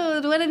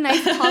 whoa, what a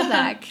nice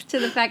callback to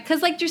the fact.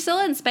 Because, like,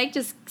 Drusilla and Spike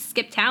just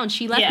skipped town.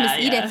 She left Miss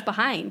Edith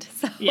behind.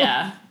 So.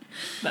 Yeah,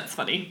 that's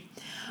funny.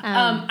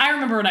 I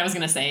remember what I was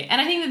going to say.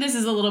 And I think that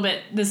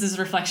this is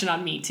reflection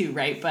on me too,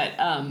 right? But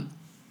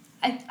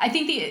I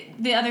think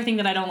the other thing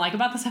that I don't like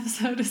about this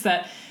episode is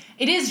that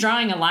it is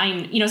drawing a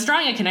line, you know, it's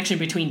drawing a connection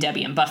between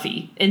Debbie and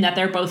Buffy in that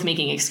they're both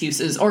making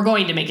excuses or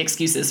going to make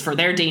excuses for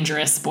their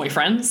dangerous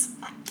boyfriends,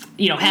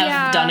 you know,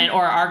 have done it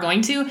or are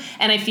going to.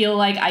 And I feel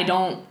like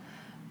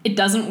it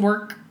doesn't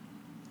work.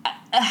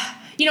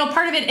 You know,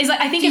 part of it is,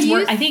 I think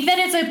I think that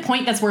it's a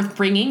point that's worth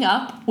bringing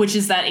up, which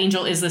is that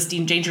Angel is this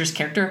dangerous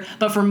character.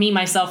 But for me,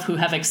 myself, who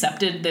have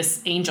accepted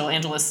this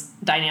Angelus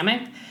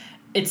dynamic,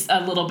 it's a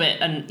little bit,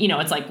 and you know,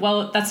 it's like,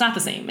 well, that's not the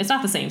same. It's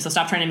not the same. So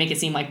stop trying to make it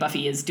seem like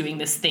Buffy is doing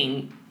this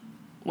thing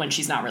when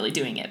she's not really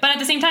doing it. But at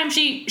the same time,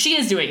 she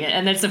is doing it,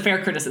 and it's a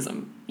fair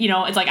criticism. You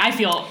know, it's like I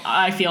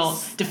feel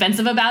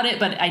defensive about it,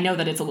 but I know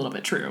that it's a little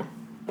bit true.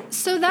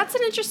 So that's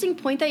an interesting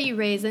point that you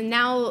raise, and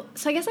now,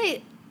 so I guess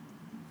I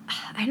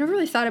never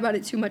really thought about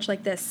it too much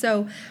like this.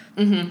 So,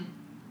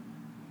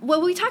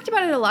 well, we talked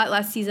about it a lot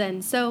last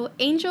season. So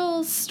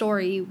Angel's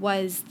story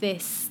was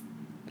this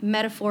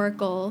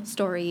metaphorical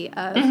story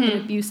of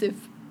an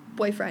abusive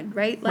boyfriend,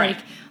 right? Like,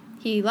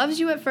 he loves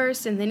you at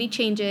first, and then he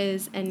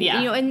changes, and you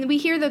know, and we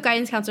hear the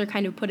guidance counselor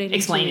kind of put it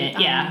explain into,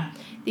 it,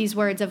 these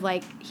words of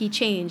like, he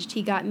changed,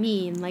 he got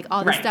mean, like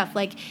all this stuff.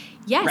 Like,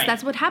 yes,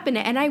 that's what happened,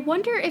 and I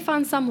wonder if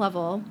on some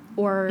level,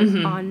 or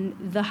on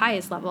the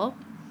highest level,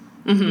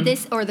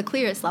 this or the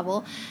clearest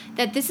level,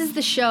 that this is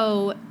the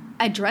show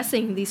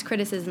addressing these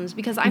criticisms,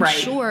 because I'm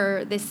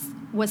sure this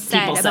was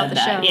said about the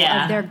show.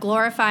 Of they're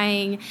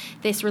glorifying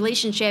this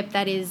relationship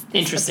that is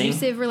this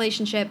abusive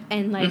relationship,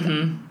 and like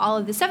all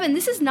of this stuff. And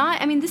this is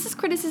not, I mean, this is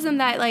criticism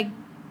that like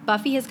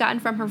Buffy has gotten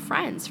from her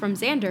friends, from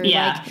Xander.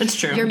 Yeah, like, that's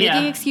true. You're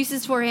making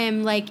excuses for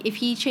him. Like, if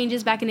he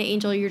changes back into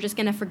Angel, you're just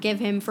going to forgive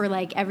him for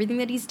like everything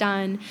that he's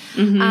done.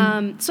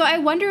 So I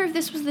wonder if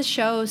this was the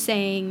show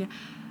saying,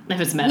 if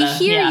it's meta, we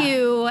hear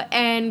you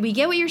and we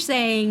get what you're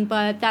saying,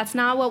 but that's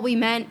not what we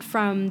meant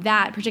from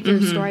that particular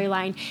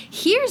storyline.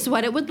 Here's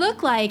what it would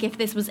look like if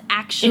this was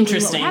actually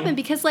what would happen.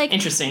 Because, like,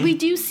 we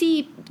do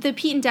see the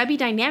Pete and Debbie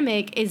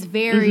dynamic is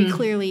very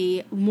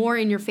clearly more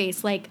in your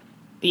face. Like,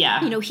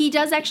 you know, he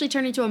does actually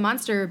turn into a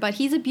monster, but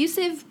he's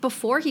abusive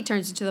before he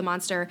turns into the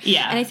monster.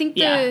 And I think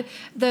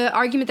the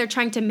argument they're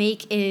trying to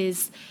make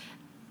is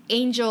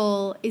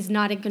Angel is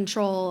not in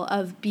control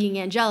of being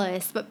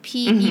Angelus, but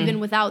Pete, even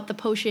without the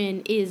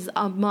potion, is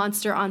a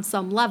monster on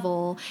some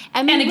level.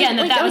 And again,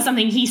 that was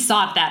something he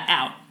sought that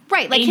out.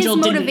 Right, like Angel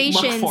his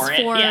motivations for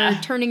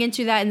turning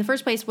into that in the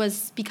first place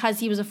was because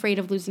he was afraid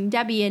of losing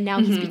Debbie, and now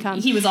he's become...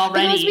 He was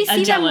already we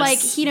see a them, like,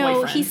 jealous you know,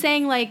 boyfriend. He's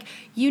saying, like,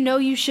 you know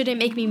you shouldn't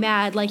make me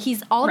mad. Like,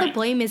 the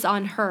blame is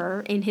on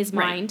her in his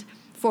mind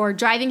for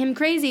driving him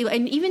crazy.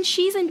 And even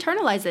she's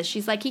internalized this.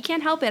 She's like, he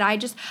can't help it.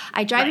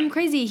 I drive him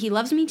crazy. He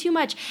loves me too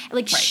much.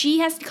 Like, she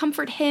has to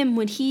comfort him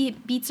when he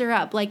beats her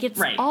up. Like,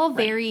 it's all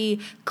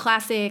very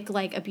classic,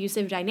 like,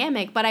 abusive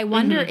dynamic. But I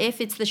wonder if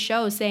it's the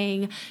show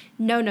saying,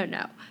 no.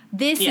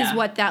 This is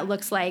what that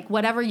looks like,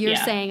 whatever you're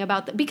saying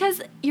about the...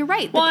 Because you're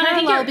right. The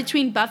parallel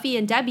between Buffy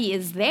and Debbie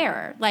is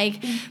there.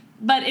 Like...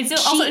 But it's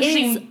also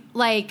interesting...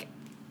 like,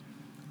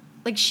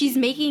 she's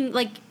making...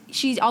 Like,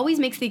 she always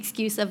makes the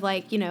excuse of,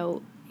 like, you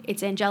know...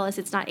 It's Angelus,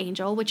 it's not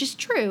Angel, which is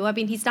true. I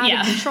mean, he's not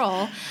in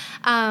control.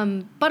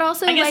 But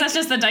also, I guess that's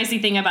just the dicey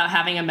thing about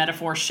having a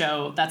metaphor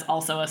show that's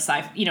also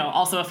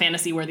also a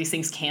fantasy where these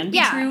things can be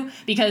true.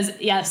 Because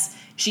yes,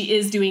 she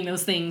is doing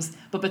those things,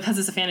 but because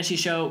it's a fantasy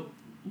show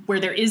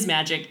where there is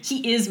magic,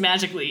 he is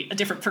magically a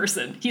different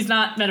person. He's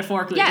not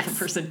metaphorically a different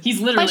person.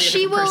 He's literally a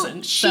different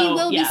person. She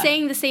will be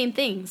saying the same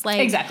things. Like,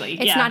 exactly.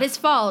 It's not his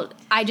fault.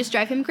 I just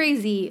drive him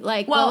crazy.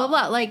 Like, blah, blah,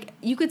 blah. Like,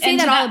 you could say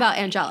that all about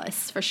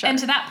Angelus, for sure. And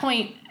to that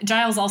point,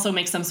 Giles also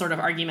makes some sort of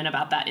argument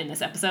about that in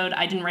this episode.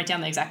 I didn't write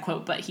down the exact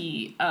quote, but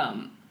he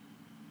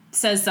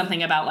says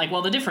something about, like,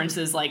 well, the difference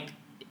is, like,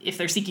 if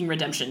they're seeking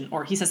redemption,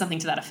 or he says something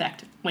to that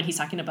effect when he's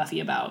talking to Buffy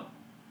about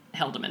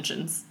hell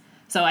dimensions.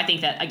 So I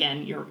think that,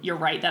 again, you're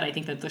right that I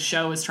think that the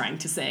show is trying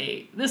to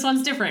say this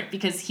one's different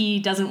because he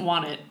doesn't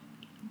want it.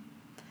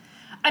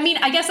 I mean,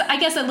 I guess I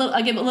give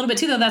a little bit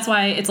too, though. That's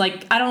why it's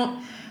like, I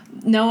don't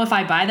know if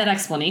I buy that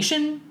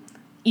explanation,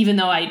 even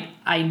though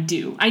I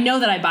do. I know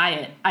that I buy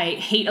it. I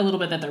hate a little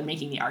bit that they're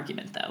making the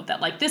argument, though,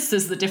 that, like, this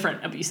is the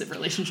different abusive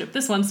relationship.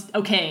 This one's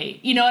okay.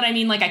 You know what I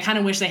mean? Like, I kind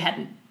of wish they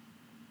hadn't.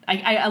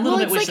 I a little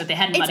bit wish that they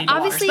hadn't muddied the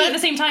waters. But at the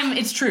same time,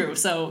 it's true.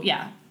 So,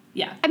 yeah.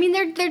 Yeah. I mean,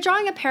 they're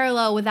drawing a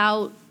parallel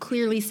without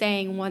clearly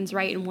saying one's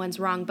right and one's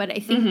wrong. But I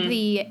think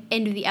the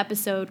end of the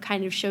episode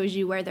kind of shows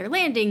you where they're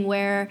landing,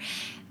 where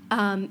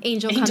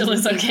Angel comes and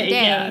saves the day.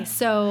 Yeah.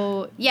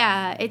 So,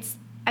 yeah, it's,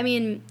 I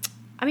mean,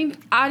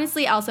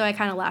 honestly, also, I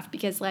kind of laughed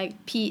because,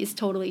 like, Pete is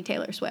totally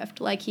Taylor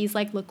Swift. Like, he's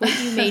like, look what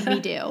you made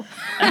me do.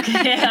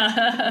 Okay,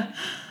 yeah.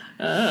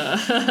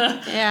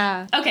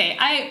 Yeah. Okay,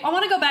 I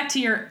want to go back to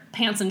your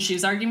pants and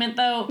shoes argument,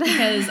 though,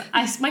 because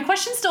my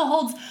question still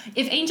holds.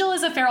 If Angel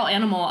is a feral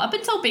animal, up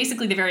until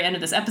basically the very end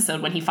of this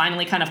episode, when he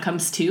finally kind of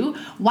comes to,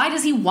 why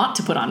does he want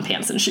to put on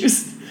pants and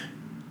shoes?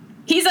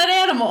 He's an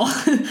animal.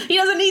 He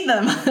doesn't need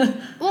them.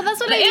 Well, that's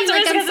what the I mean. answer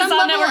Like, is because it's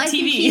on network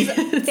TV.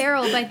 He's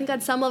feral, but I think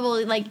on some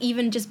level, like,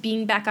 even just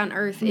being back on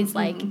Earth is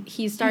like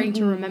he's starting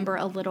to remember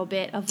a little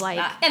bit of, like.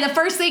 And the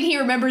first thing he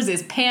remembers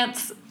is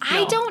pants. No.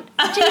 I don't,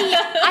 Jenny.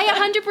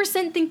 I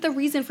 100% think the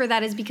reason for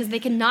that is because they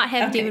cannot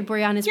have David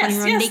Boreanaz running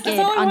around naked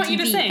on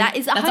TV. That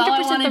is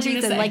 100% the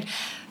reason. Like.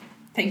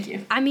 Thank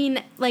you. I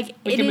mean, like,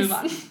 we can move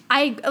on.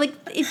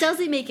 It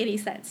doesn't make any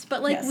sense.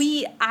 But, like,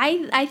 yes.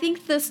 I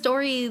think the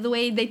story, the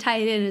way they tie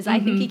it in is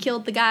I think he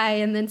killed the guy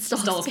and then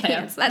stole his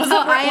pants. That's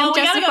how I am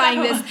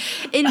justifying this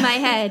in my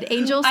head.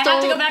 Angel stole... I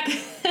have to go back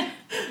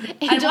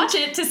and watch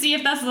it to see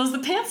if those are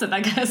the pants that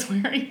guy's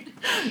wearing.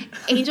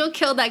 Angel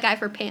killed that guy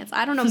for pants.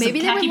 I don't know.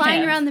 Maybe they were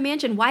lying around the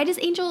mansion. Why does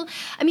Angel...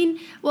 I mean,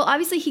 well,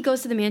 obviously he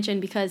goes to the mansion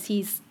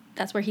because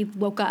that's where he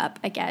woke up,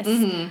 I guess.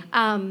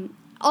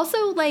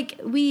 Also, like,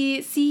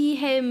 we see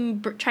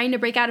him trying to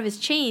break out of his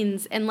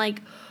chains, and,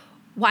 like,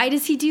 why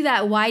does he do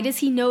that? Why does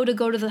he know to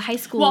go to the high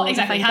school? Well,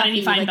 exactly. How did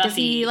he find Buffy? Does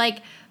he,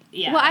 like...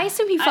 Yeah. Well, I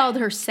assume he followed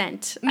her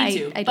scent. Me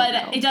too. I don't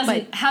know. It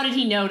doesn't... But, how did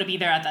he know to be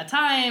there at that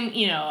time?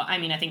 You know, I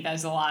mean, I think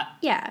there's a lot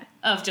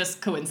of just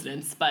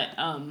coincidence. But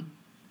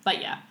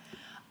yeah.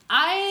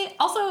 I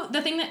also,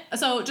 the thing that...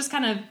 So, just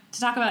kind of to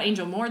talk about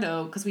Angel more,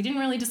 though, because we didn't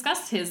really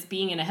discuss his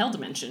being in a hell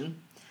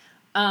dimension.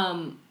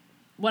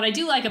 What I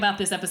do like about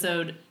this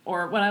episode,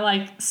 or what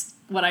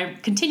I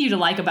continue to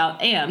like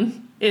about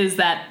Anne, is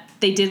that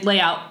they did lay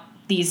out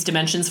these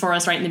dimensions for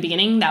us right in the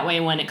beginning. That way,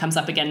 when it comes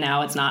up again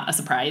now, it's not a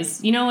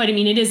surprise. You know what I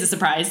mean? It is a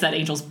surprise that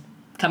Angel's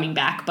coming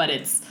back, but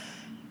it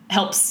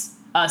helps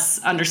us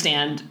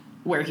understand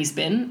where he's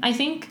been, I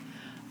think.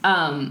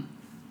 But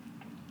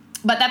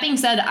that being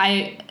said,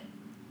 I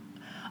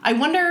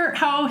wonder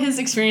how his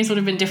experience would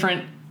have been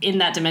different in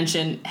that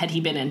dimension had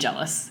he been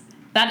Angelus.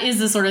 That is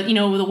the sort of, you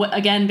know,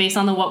 again, based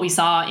on what we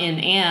saw in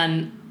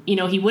Anne, you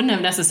know, he wouldn't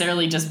have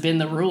necessarily just been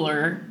the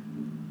ruler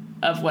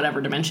of whatever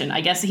dimension.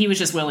 I guess he was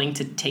just willing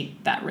to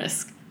take that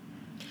risk.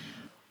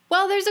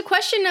 Well, there's a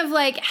question of,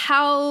 like,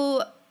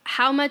 how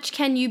much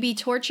can you be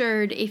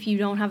tortured if you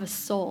don't have a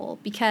soul?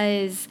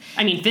 Because...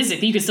 I mean,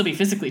 physically, you could still be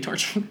physically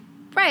tortured.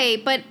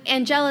 Right, but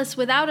Angelus,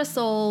 without a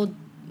soul,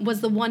 was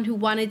the one who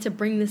wanted to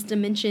bring this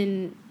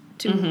dimension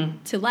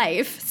to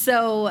life.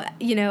 So,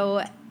 you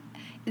know...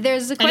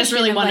 There's a question. I just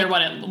really wonder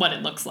what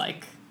it looks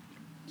like.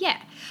 Yeah.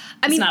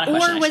 I mean,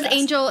 or was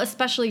Angel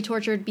especially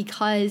tortured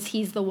because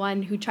he's the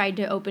one who tried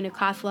to open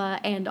Akathla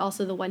and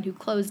also the one who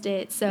closed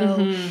it?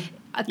 So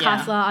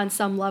Akathla on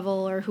some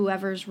level, or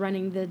whoever's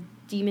running the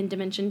demon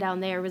dimension down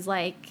there, was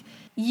like,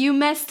 you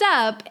messed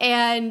up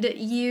and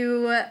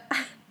you're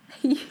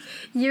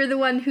the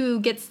one who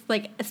gets,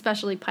 like,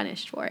 especially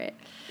punished for it.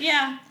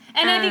 Yeah.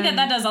 And I think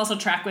that does also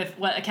track with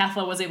what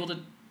Akathla was able to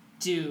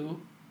do.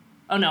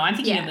 Oh, no, I'm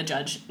thinking of the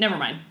judge. Never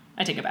mind.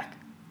 I take it back.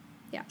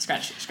 Yeah.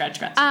 Scratch.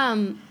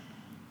 And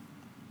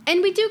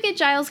we do get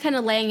Giles kind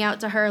of laying out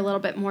to her a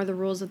little bit more the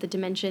rules of the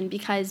dimension,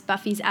 because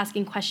Buffy's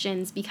asking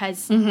questions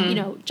because, you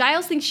know,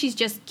 Giles thinks she's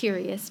just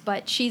curious,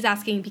 but she's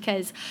asking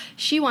because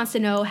she wants to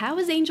know, how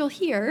is Angel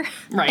here?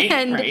 Right,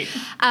 right.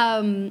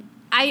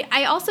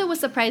 I also was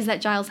surprised that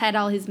Giles had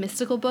all his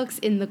mystical books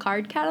in the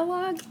card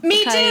catalog.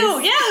 Me too!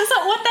 Yeah,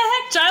 so what the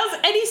heck?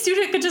 Giles, any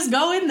student could just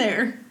go in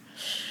there.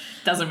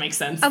 Doesn't make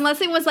sense. Unless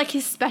it was, like,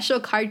 his special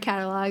card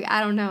catalog.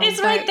 I don't know.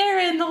 It's right there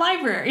in the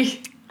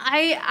library.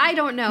 I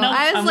don't know. Nope,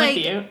 I was I'm like,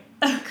 with you.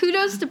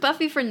 Kudos to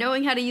Buffy for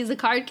knowing how to use a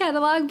card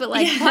catalog, but,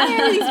 like, why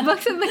are these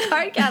books in the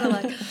card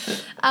catalog?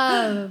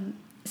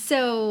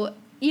 So,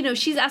 you know,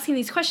 she's asking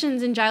these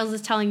questions, and Giles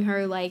is telling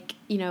her, like,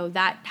 you know,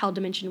 that hell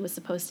dimension was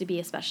supposed to be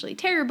especially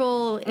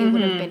terrible. It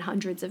would have been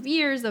hundreds of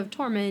years of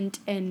torment,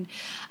 and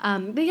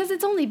because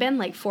it's only been,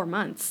 like, 4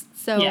 months.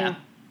 So... Yeah.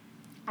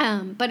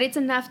 But it's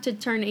enough to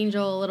turn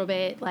Angel a little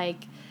bit,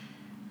 like,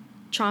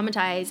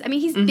 traumatized. I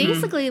mean, he's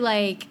basically,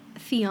 like,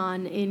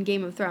 Theon in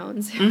Game of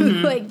Thrones, who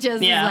like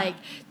just is like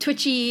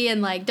twitchy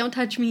and like don't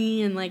touch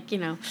me and like, you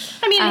know.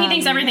 I mean, he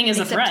thinks everything is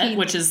a threat,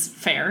 which is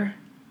fair.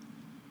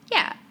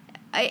 Yeah,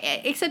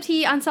 except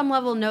he on some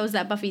level knows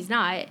that Buffy's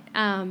not.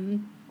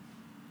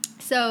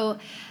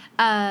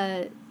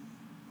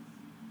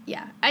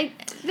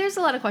 There's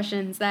a lot of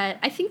questions that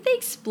I think they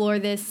explore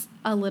this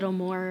a little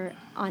more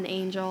on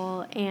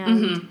Angel,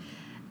 and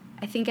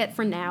I think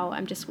for now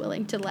I'm just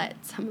willing to let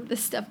some of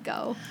this stuff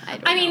go.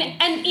 I mean,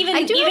 and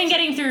even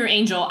getting through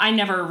Angel, I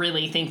never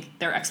really think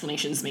their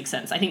explanations make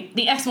sense. I think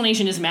the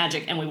explanation is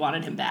magic, and we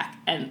wanted him back,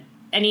 and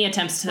any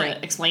attempts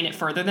to explain it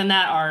further than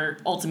that are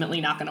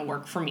ultimately not going to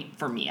work for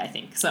me. I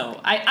think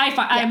so.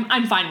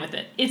 I'm fine with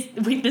it.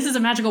 This is a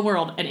magical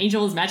world, and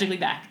Angel is magically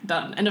back.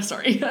 Done. End of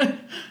story.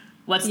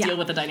 Let's deal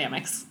with the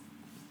dynamics.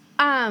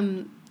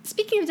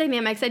 Speaking of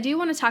dynamics, I do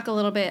want to talk a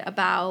little bit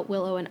about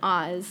Willow and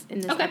Oz in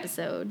this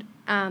episode.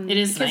 It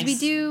is nice.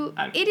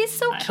 Because it is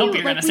so cute. I hope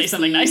you're going to say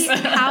something nice.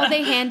 How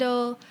they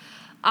handle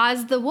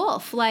Oz the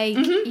wolf. Like,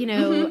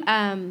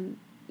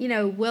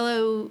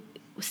 Willow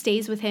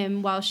stays with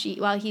him while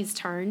he's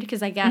turned,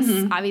 because I guess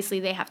obviously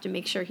they have to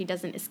make sure he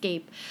doesn't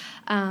escape.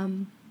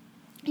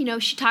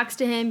 She talks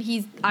to him.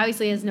 He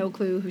obviously has no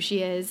clue who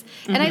she is.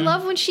 And I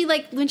love when she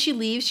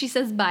leaves, she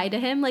says bye to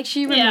him. Like,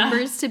 she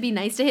remembers to be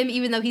nice to him,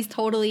 even though he's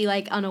totally,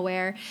 like,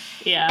 unaware.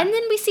 Yeah. And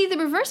then we see the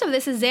reverse of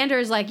this is Xander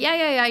is like,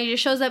 yeah. He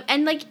just shows up.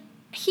 And, like,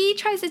 he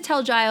tries to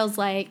tell Giles,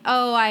 like,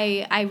 oh,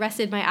 I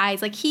rested my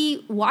eyes. Like,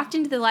 he walked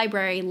into the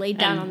library, laid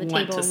down on the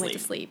table, and went to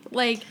sleep.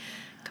 Like,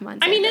 come on,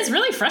 Xander. I mean, it's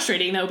really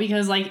frustrating, though,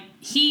 because, like,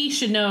 he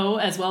should know,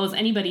 as well as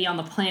anybody on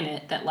the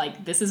planet, that,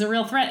 like, this is a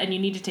real threat and you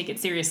need to take it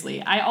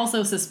seriously. I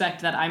also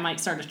suspect that I might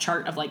start a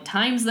chart of, like,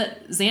 times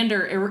that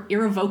Xander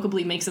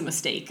irrevocably makes a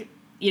mistake.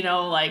 You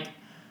know, like,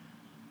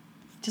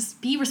 just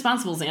be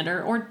responsible,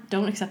 Xander, or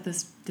don't accept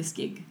this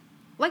gig.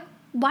 Like,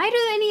 why do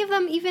any of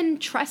them even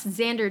trust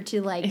Xander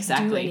to, like,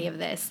 do any of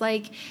this?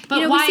 Like,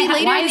 but why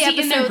is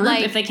he in their group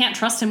if they can't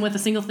trust him with a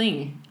single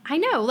thing? I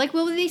know. Like,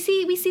 well, we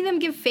see them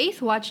give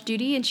Faith watch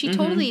duty, and she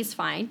totally is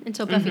fine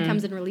until Buffy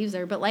comes and relieves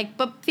her. But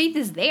Faith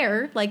is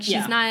there. Like,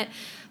 she's not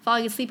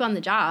falling asleep on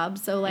the job.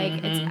 So, like,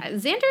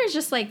 Xander is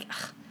just like,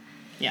 ugh.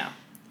 Yeah.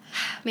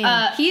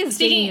 Man, he is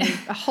digging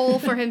a hole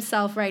for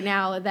himself right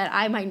now that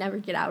I might never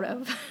get out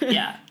of.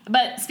 Yeah.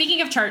 But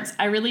speaking of charts,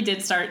 I really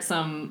did start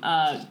some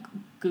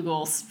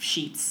Google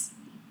Sheets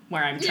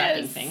where I'm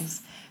tracking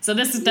things. So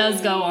this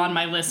does go on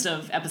my list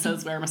of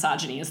episodes where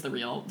misogyny is the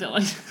real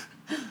villain.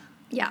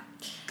 Yeah.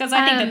 Because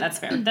I think that's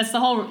fair. That's the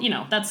whole,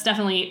 that's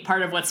definitely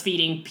part of what's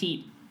feeding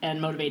Pete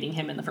and motivating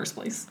him in the first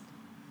place.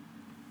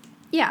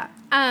 Yeah.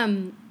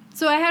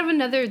 So I have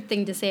another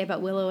thing to say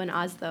about Willow and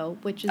Oz, though,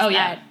 which is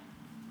that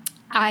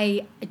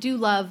I do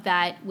love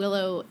that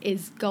Willow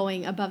is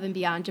going above and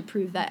beyond to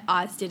prove that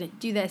Oz didn't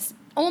do this.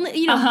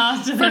 Only,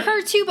 for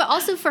her, too, but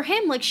also for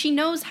him. Like, she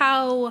knows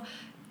how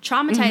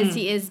traumatized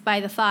he is by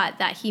the thought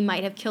that he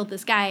might have killed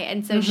this guy.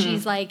 And so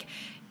she's, like,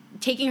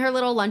 taking her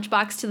little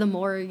lunchbox to the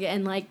morgue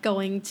and, like,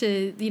 going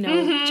to,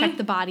 check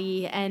the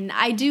body. And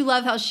I do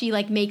love how she,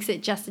 like, makes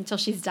it just until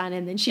she's done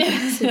and then she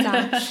sits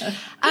down.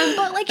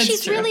 But, like,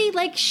 she's really,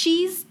 like,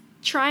 she's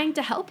trying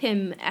to help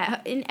him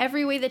in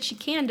every way that she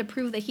can to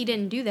prove that he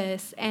didn't do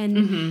this.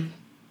 And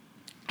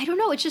I don't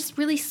know, it's just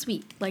really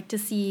sweet, like, to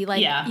see,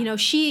 like,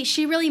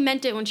 she really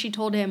meant it when she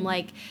told him,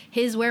 like,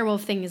 his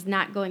werewolf thing is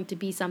not going to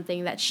be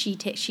something that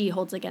she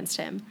holds against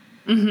him.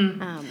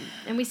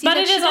 And we see, but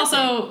it is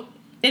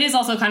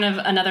also kind of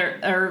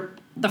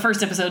the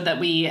first episode that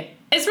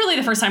it's really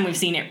the first time we've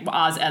seen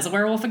Oz as a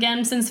werewolf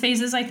again since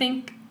Phases, I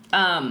think.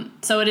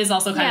 So it is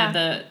also kind of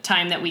the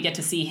time that we get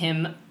to see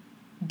him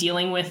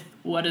dealing with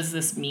what does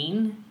this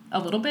mean a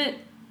little bit,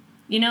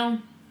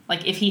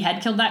 Like, if he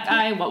had killed that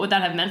guy, what would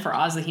that have meant for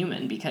Oz the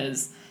human?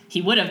 Because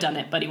he would have done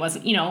it, but he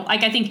wasn't,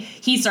 Like, I think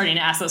he's starting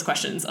to ask those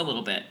questions a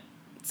little bit.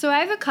 So I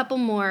have a couple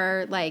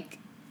more, like,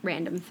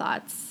 random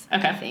thoughts,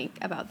 I think,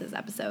 about this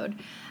episode.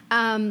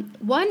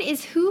 One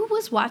is, who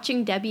was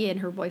watching Debbie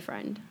and her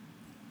boyfriend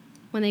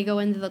when they go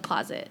into the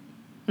closet?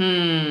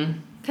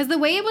 Because the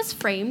way it was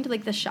framed,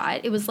 like, the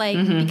shot, it was, like,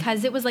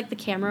 because it was, like, the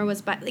camera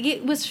was...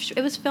 it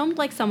was filmed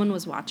like someone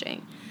was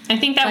watching. I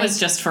think that was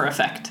just for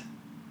effect.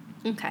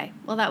 Okay.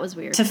 Well, that was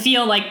weird. To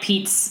feel like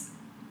Pete's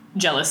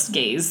jealous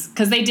gaze.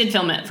 Because they did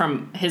film it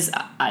from his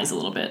eyes a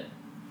little bit.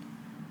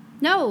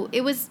 No,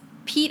 it was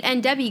Pete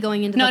and Debbie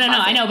going into the closet. No,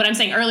 I know, but I'm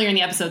saying earlier in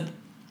the episode,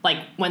 like,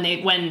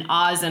 when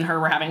Oz and her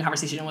were having a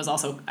conversation, it was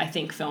also, I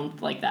think,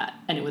 filmed like that.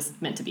 And it was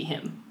meant to be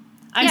him.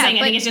 I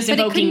think it's just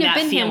evoking that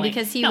feeling.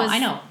 Because he was... I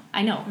know.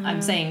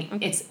 I'm saying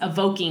it's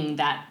evoking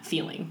that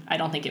feeling. I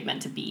don't think it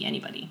meant to be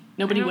anybody.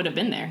 Nobody would have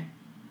been there.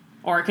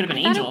 Or it could have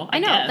been Angel, I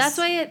know. Guess. That's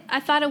why I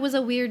thought it was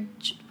a weird...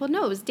 Well,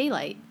 no, it was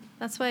daylight.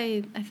 That's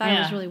why I thought it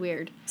was really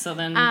weird. So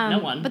then no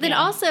one. But then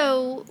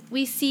also,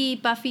 we see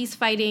Buffy's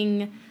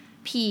fighting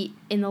Pete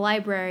in the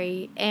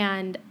library,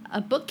 and a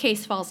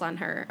bookcase falls on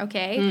her,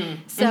 okay?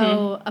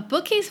 So a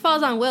bookcase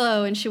falls on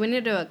Willow, and she went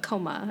into a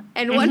coma.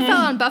 And one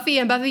fell on Buffy,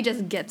 and Buffy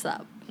just gets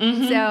up.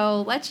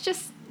 So let's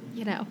just,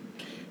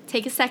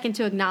 take a second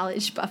to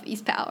acknowledge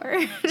Buffy's power.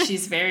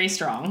 She's very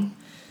strong.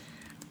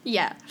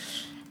 Yeah.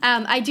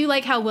 I do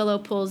like how Willow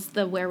pulls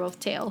the werewolf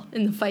tail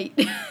in the fight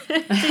to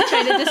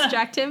try to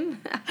distract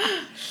him.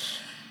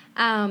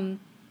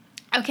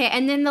 Okay,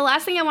 and then the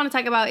last thing I want to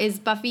talk about is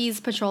Buffy's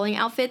patrolling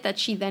outfit that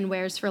she then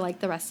wears for, like,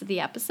 the rest of the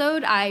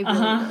episode. I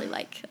really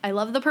like. I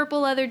love the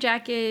purple leather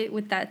jacket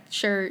with that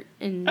shirt,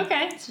 and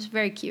it's just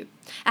very cute.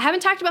 I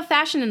haven't talked about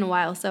fashion in a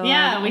while, so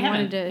I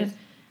wanted to,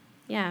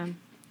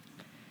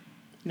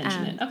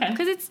 mention it. Okay.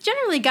 Because it's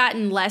generally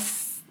gotten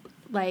less,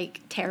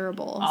 like,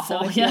 terrible.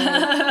 Awful, so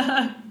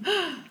I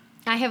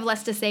have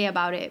less to say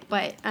about it,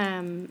 but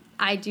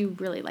I do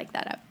really like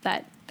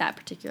that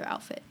particular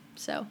outfit,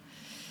 so...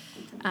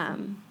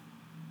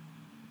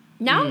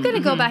 Now I'm going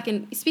to go back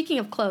and, speaking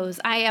of clothes,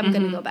 I am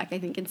going to go back, I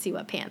think, and see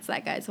what pants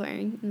that guy's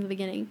wearing in the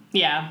beginning.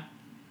 Yeah.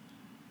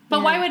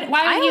 But why would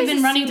he have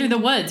been running through the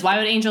woods? Why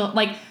would Angel,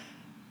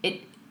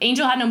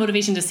 Angel had no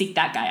motivation to seek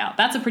that guy out.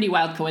 That's a pretty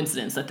wild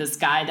coincidence that this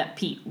guy that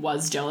Pete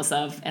was jealous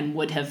of and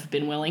would have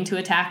been willing to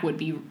attack would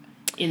be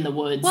in the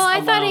woods Well, I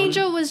alone. thought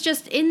Angel was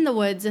just in the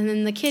woods and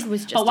then the kid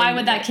was just But why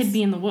would that kid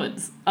be in the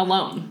woods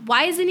alone?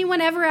 Why is anyone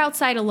ever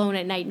outside alone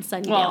at night in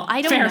Sunnydale? Well,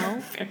 I don't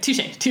know. Fair.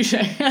 Touche.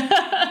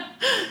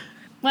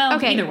 Well,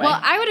 okay, either way. well,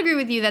 I would agree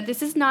with you that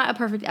this is not a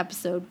perfect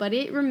episode, but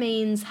it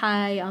remains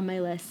high on my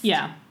list.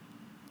 Yeah.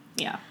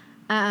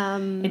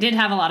 It did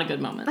have a lot of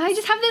good moments. But I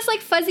just have this, like,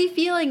 fuzzy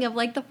feeling of,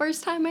 like, the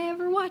first time I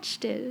ever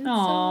watched it.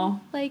 Aww.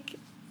 So, like,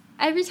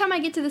 every time I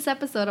get to this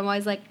episode, I'm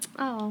always like,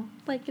 oh,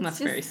 like, it's That's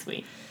just... very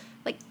sweet.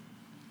 Like,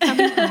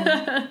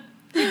 yeah.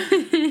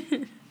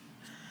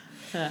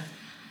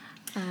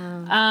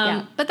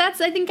 But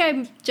I think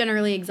I'm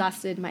generally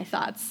exhausted my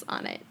thoughts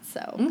on it,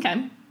 so.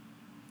 Okay.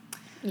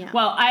 Yeah.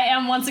 Well, I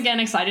am once again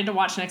excited to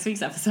watch next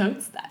week's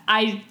episodes.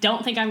 I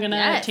don't think I'm going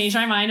to change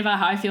my mind about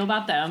how I feel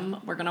about them.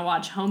 We're going to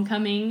watch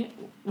Homecoming,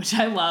 which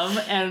I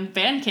love, and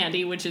Band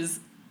Candy, which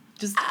is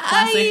just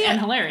classic and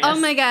hilarious. Oh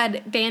my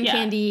God. Band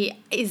Candy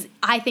is,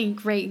 I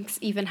think, ranks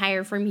even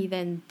higher for me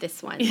than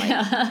this one.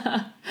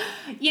 Like,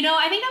 You know,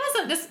 I think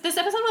that was this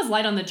episode was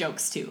light on the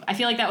jokes, too. I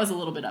feel like that was a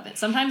little bit of it.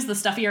 Sometimes the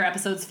stuffier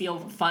episodes feel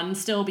fun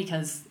still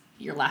because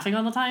you're laughing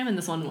all the time, and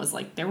this one was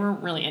like, there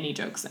weren't really any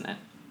jokes in it.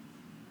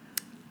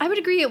 I would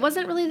agree. It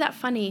wasn't really that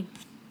funny.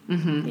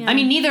 Mm-hmm. Yeah. I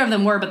mean, neither of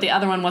them were, but the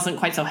other one wasn't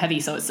quite so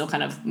heavy, so it still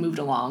kind of moved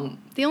along.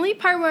 The only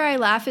part where I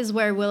laugh is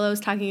where Willow's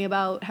talking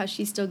about how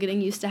she's still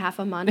getting used to half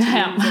a Monty.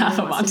 Half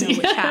a Monty.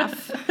 Which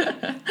half.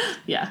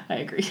 Yeah, I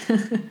agree.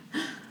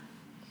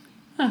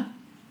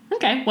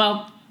 Okay,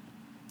 well,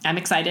 I'm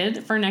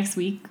excited for next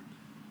week.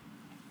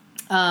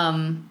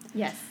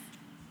 Yes.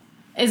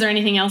 Is there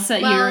anything else that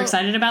you're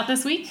excited about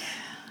this week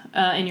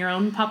in your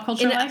own pop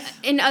culture life?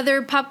 In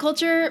other pop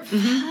culture?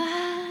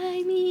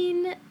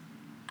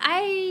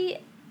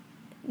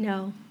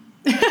 No.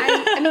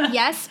 I mean,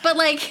 yes,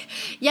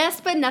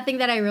 but nothing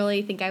that I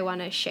really think I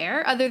want to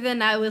share, other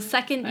than I will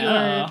second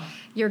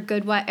your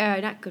Good Wife,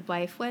 not Good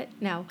Wife, what?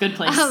 No. Good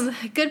Place.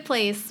 Good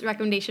Place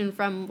recommendation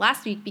from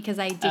last week, because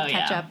I did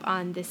catch up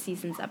on this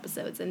season's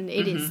episodes, and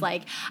it is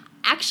like,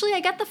 actually,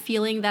 I got the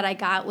feeling that I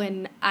got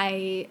when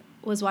I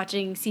was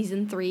watching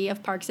season 3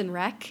 of Parks and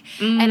Rec,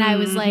 and I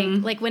was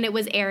like when it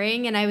was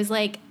airing, and I was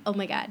like, oh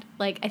my God,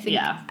 like, I think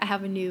I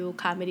have a new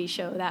comedy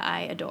show that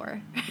I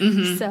adore.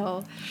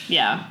 So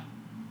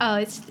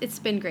it's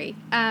been great.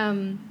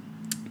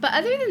 But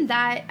other than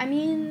that, I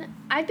mean,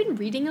 I've been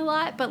reading a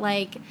lot, but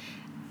like,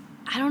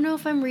 I don't know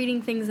if I'm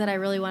reading things that I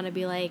really want to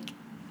be like.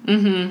 I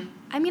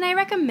mean, I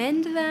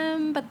recommend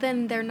them, but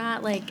then they're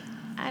not like,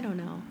 I don't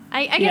know.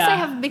 I guess I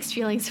have mixed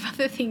feelings about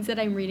the things that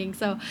I'm reading,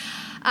 so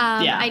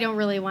I don't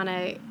really want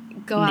to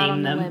go out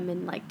on a limb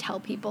and like tell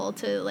people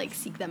to like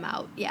seek them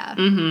out. Yeah.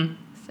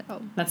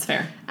 So that's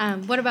fair.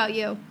 What about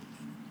you?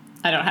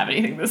 I don't have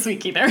anything this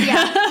week either.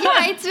 Yeah,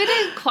 it's been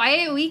a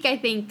quiet week, I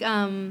think.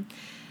 I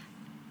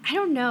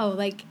don't know.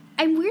 Like,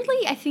 I'm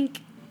weirdly, I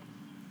think,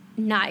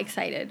 not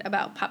excited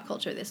about pop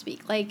culture this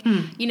week. Like,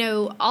 you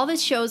know, all the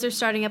shows are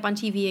starting up on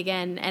TV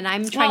again, and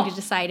I'm trying to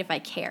decide if I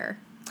care.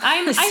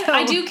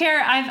 I do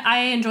care. I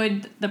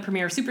enjoyed the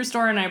premiere of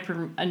Superstore, and I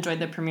enjoyed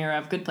the premiere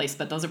of Good Place,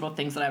 but those are both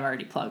things that I've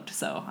already plugged,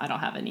 so I don't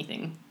have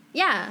anything.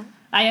 Yeah.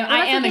 I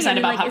am excited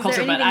about pop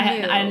culture, but I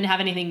didn't have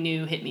anything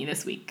new hit me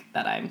this week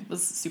that I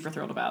was super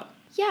thrilled about.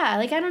 Yeah,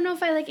 like, I don't know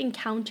if I, like,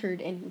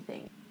 encountered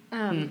anything.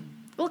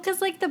 Well,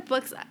 because, like, the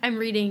books I'm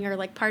reading are,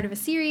 like, part of a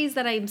series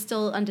that I'm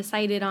still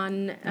undecided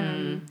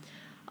on.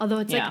 Although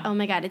it's like, oh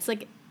my God, it's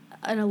like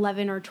an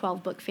 11 or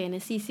 12 book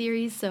fantasy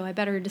series, so I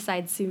better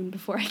decide soon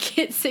before I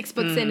get 6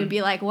 books in and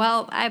be like,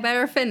 well, I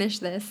better finish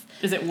this.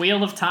 Is it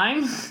Wheel of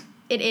Time?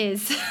 It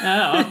is.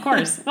 Oh, of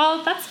course.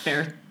 Well, that's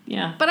fair.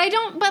 Yeah. But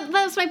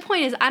that's my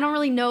point, is I don't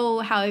really know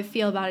how I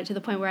feel about it to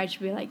the point where I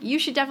should be like, you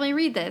should definitely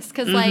read this.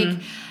 Because, like,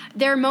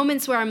 there are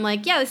moments where I'm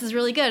like, yeah, this is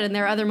really good. And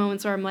there are other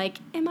moments where I'm like,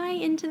 am I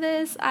into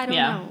this? I don't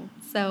know.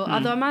 So,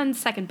 although I'm on the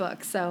second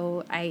book,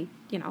 so I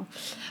feel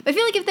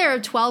like if there are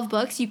 12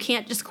 books, you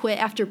can't just quit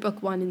after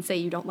book 1 and say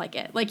you don't like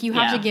it. Like, you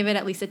have to give it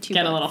at least a 2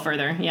 Get books. a little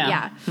further,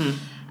 yeah.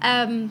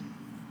 Yeah.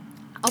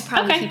 I'll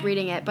probably keep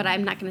reading it, but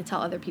I'm not going to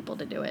tell other people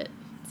to do it.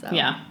 So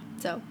yeah.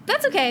 So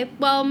that's okay.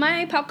 Well,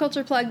 my pop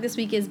culture plug this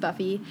week is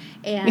Buffy.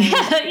 And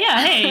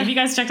yeah, hey, have you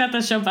guys checked out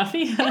the show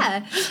Buffy?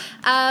 Yeah.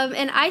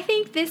 And I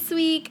think this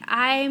week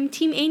I'm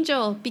Team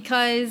Angel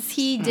because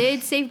he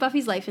did save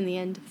Buffy's life in the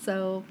end.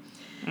 So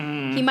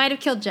he might have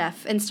killed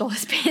Jeff and stole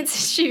his pants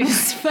and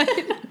shoes. But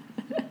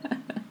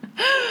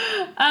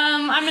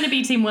I'm going to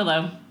be Team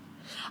Willow.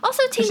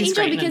 Also Team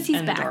Angel because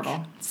he's back.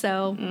 Adorable.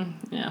 So,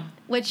 yeah.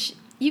 Which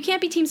you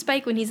can't be Team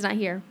Spike when he's not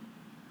here.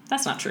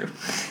 That's not true.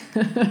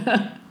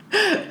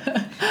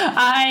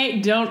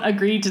 I don't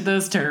agree to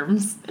those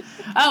terms.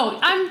 Oh,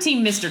 I'm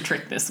Team Mr.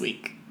 Trick this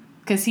week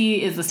because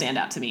he is the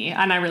standout to me,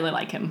 and I really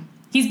like him.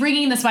 He's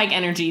bringing the Spike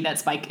energy that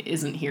Spike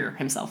isn't here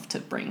himself to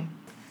bring.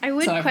 I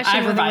would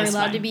question whether we're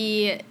allowed to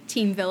be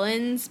team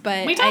villains,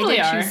 but we totally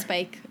I did are. choose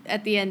Spike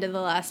at the end of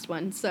the last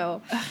one,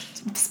 so...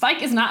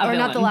 Spike is not a villain. Or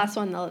not the last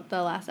one,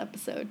 the last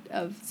episode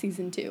of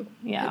season 2.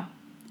 Yeah.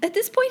 At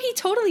this point, he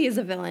totally is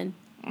a villain.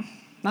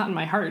 Not in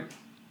my heart.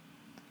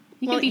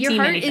 Your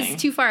heart is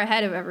too far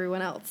ahead of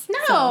everyone else.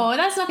 No,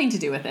 that's nothing to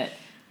do with it.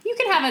 You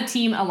can have a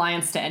team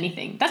alliance to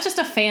anything. That's just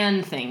a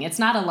fan thing. It's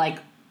not a,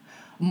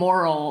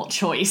 moral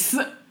choice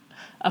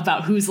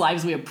about whose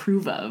lives we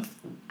approve of.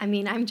 I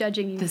mean, I'm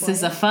judging you. This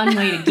is a fun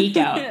way to geek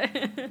out.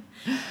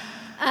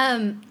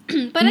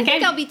 But I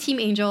think I'll be Team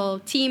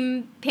Angel,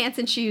 Team Pants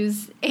and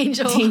Shoes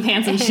Angel. Team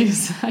Pants and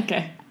Shoes.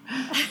 Okay.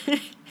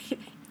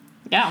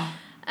 Yeah.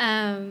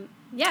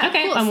 Yeah.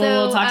 Okay. Cool. And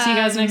we'll talk to you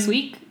guys next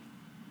week.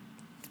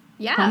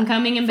 Yeah.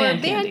 Homecoming and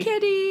band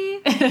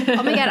candy.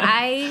 Oh my god,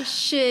 I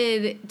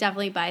should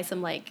definitely buy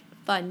some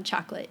fun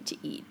chocolate to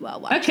eat while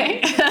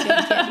watching band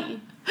candy.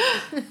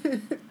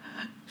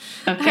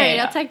 Okay. All right,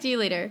 I'll talk to you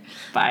later.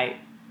 Bye.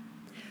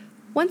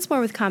 Once More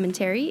with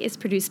Commentary is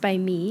produced by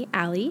me,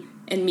 Allie.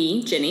 And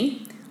me,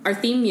 Ginny. Our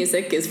theme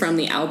music is from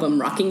the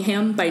album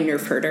Rockingham by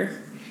Nerf Herder.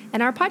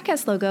 And our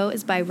podcast logo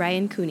is by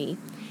Ryan Cooney.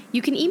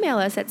 You can email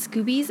us at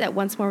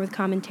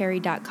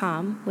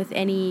scoobies@oncemorewithcommentary.com with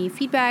any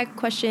feedback,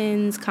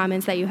 questions,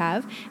 comments that you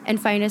have, and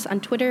find us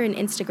on Twitter and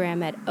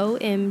Instagram at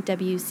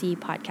OMWC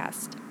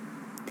Podcast.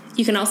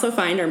 You can also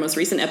find our most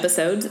recent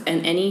episodes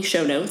and any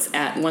show notes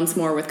at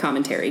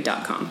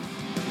oncemorewithcommentary.com.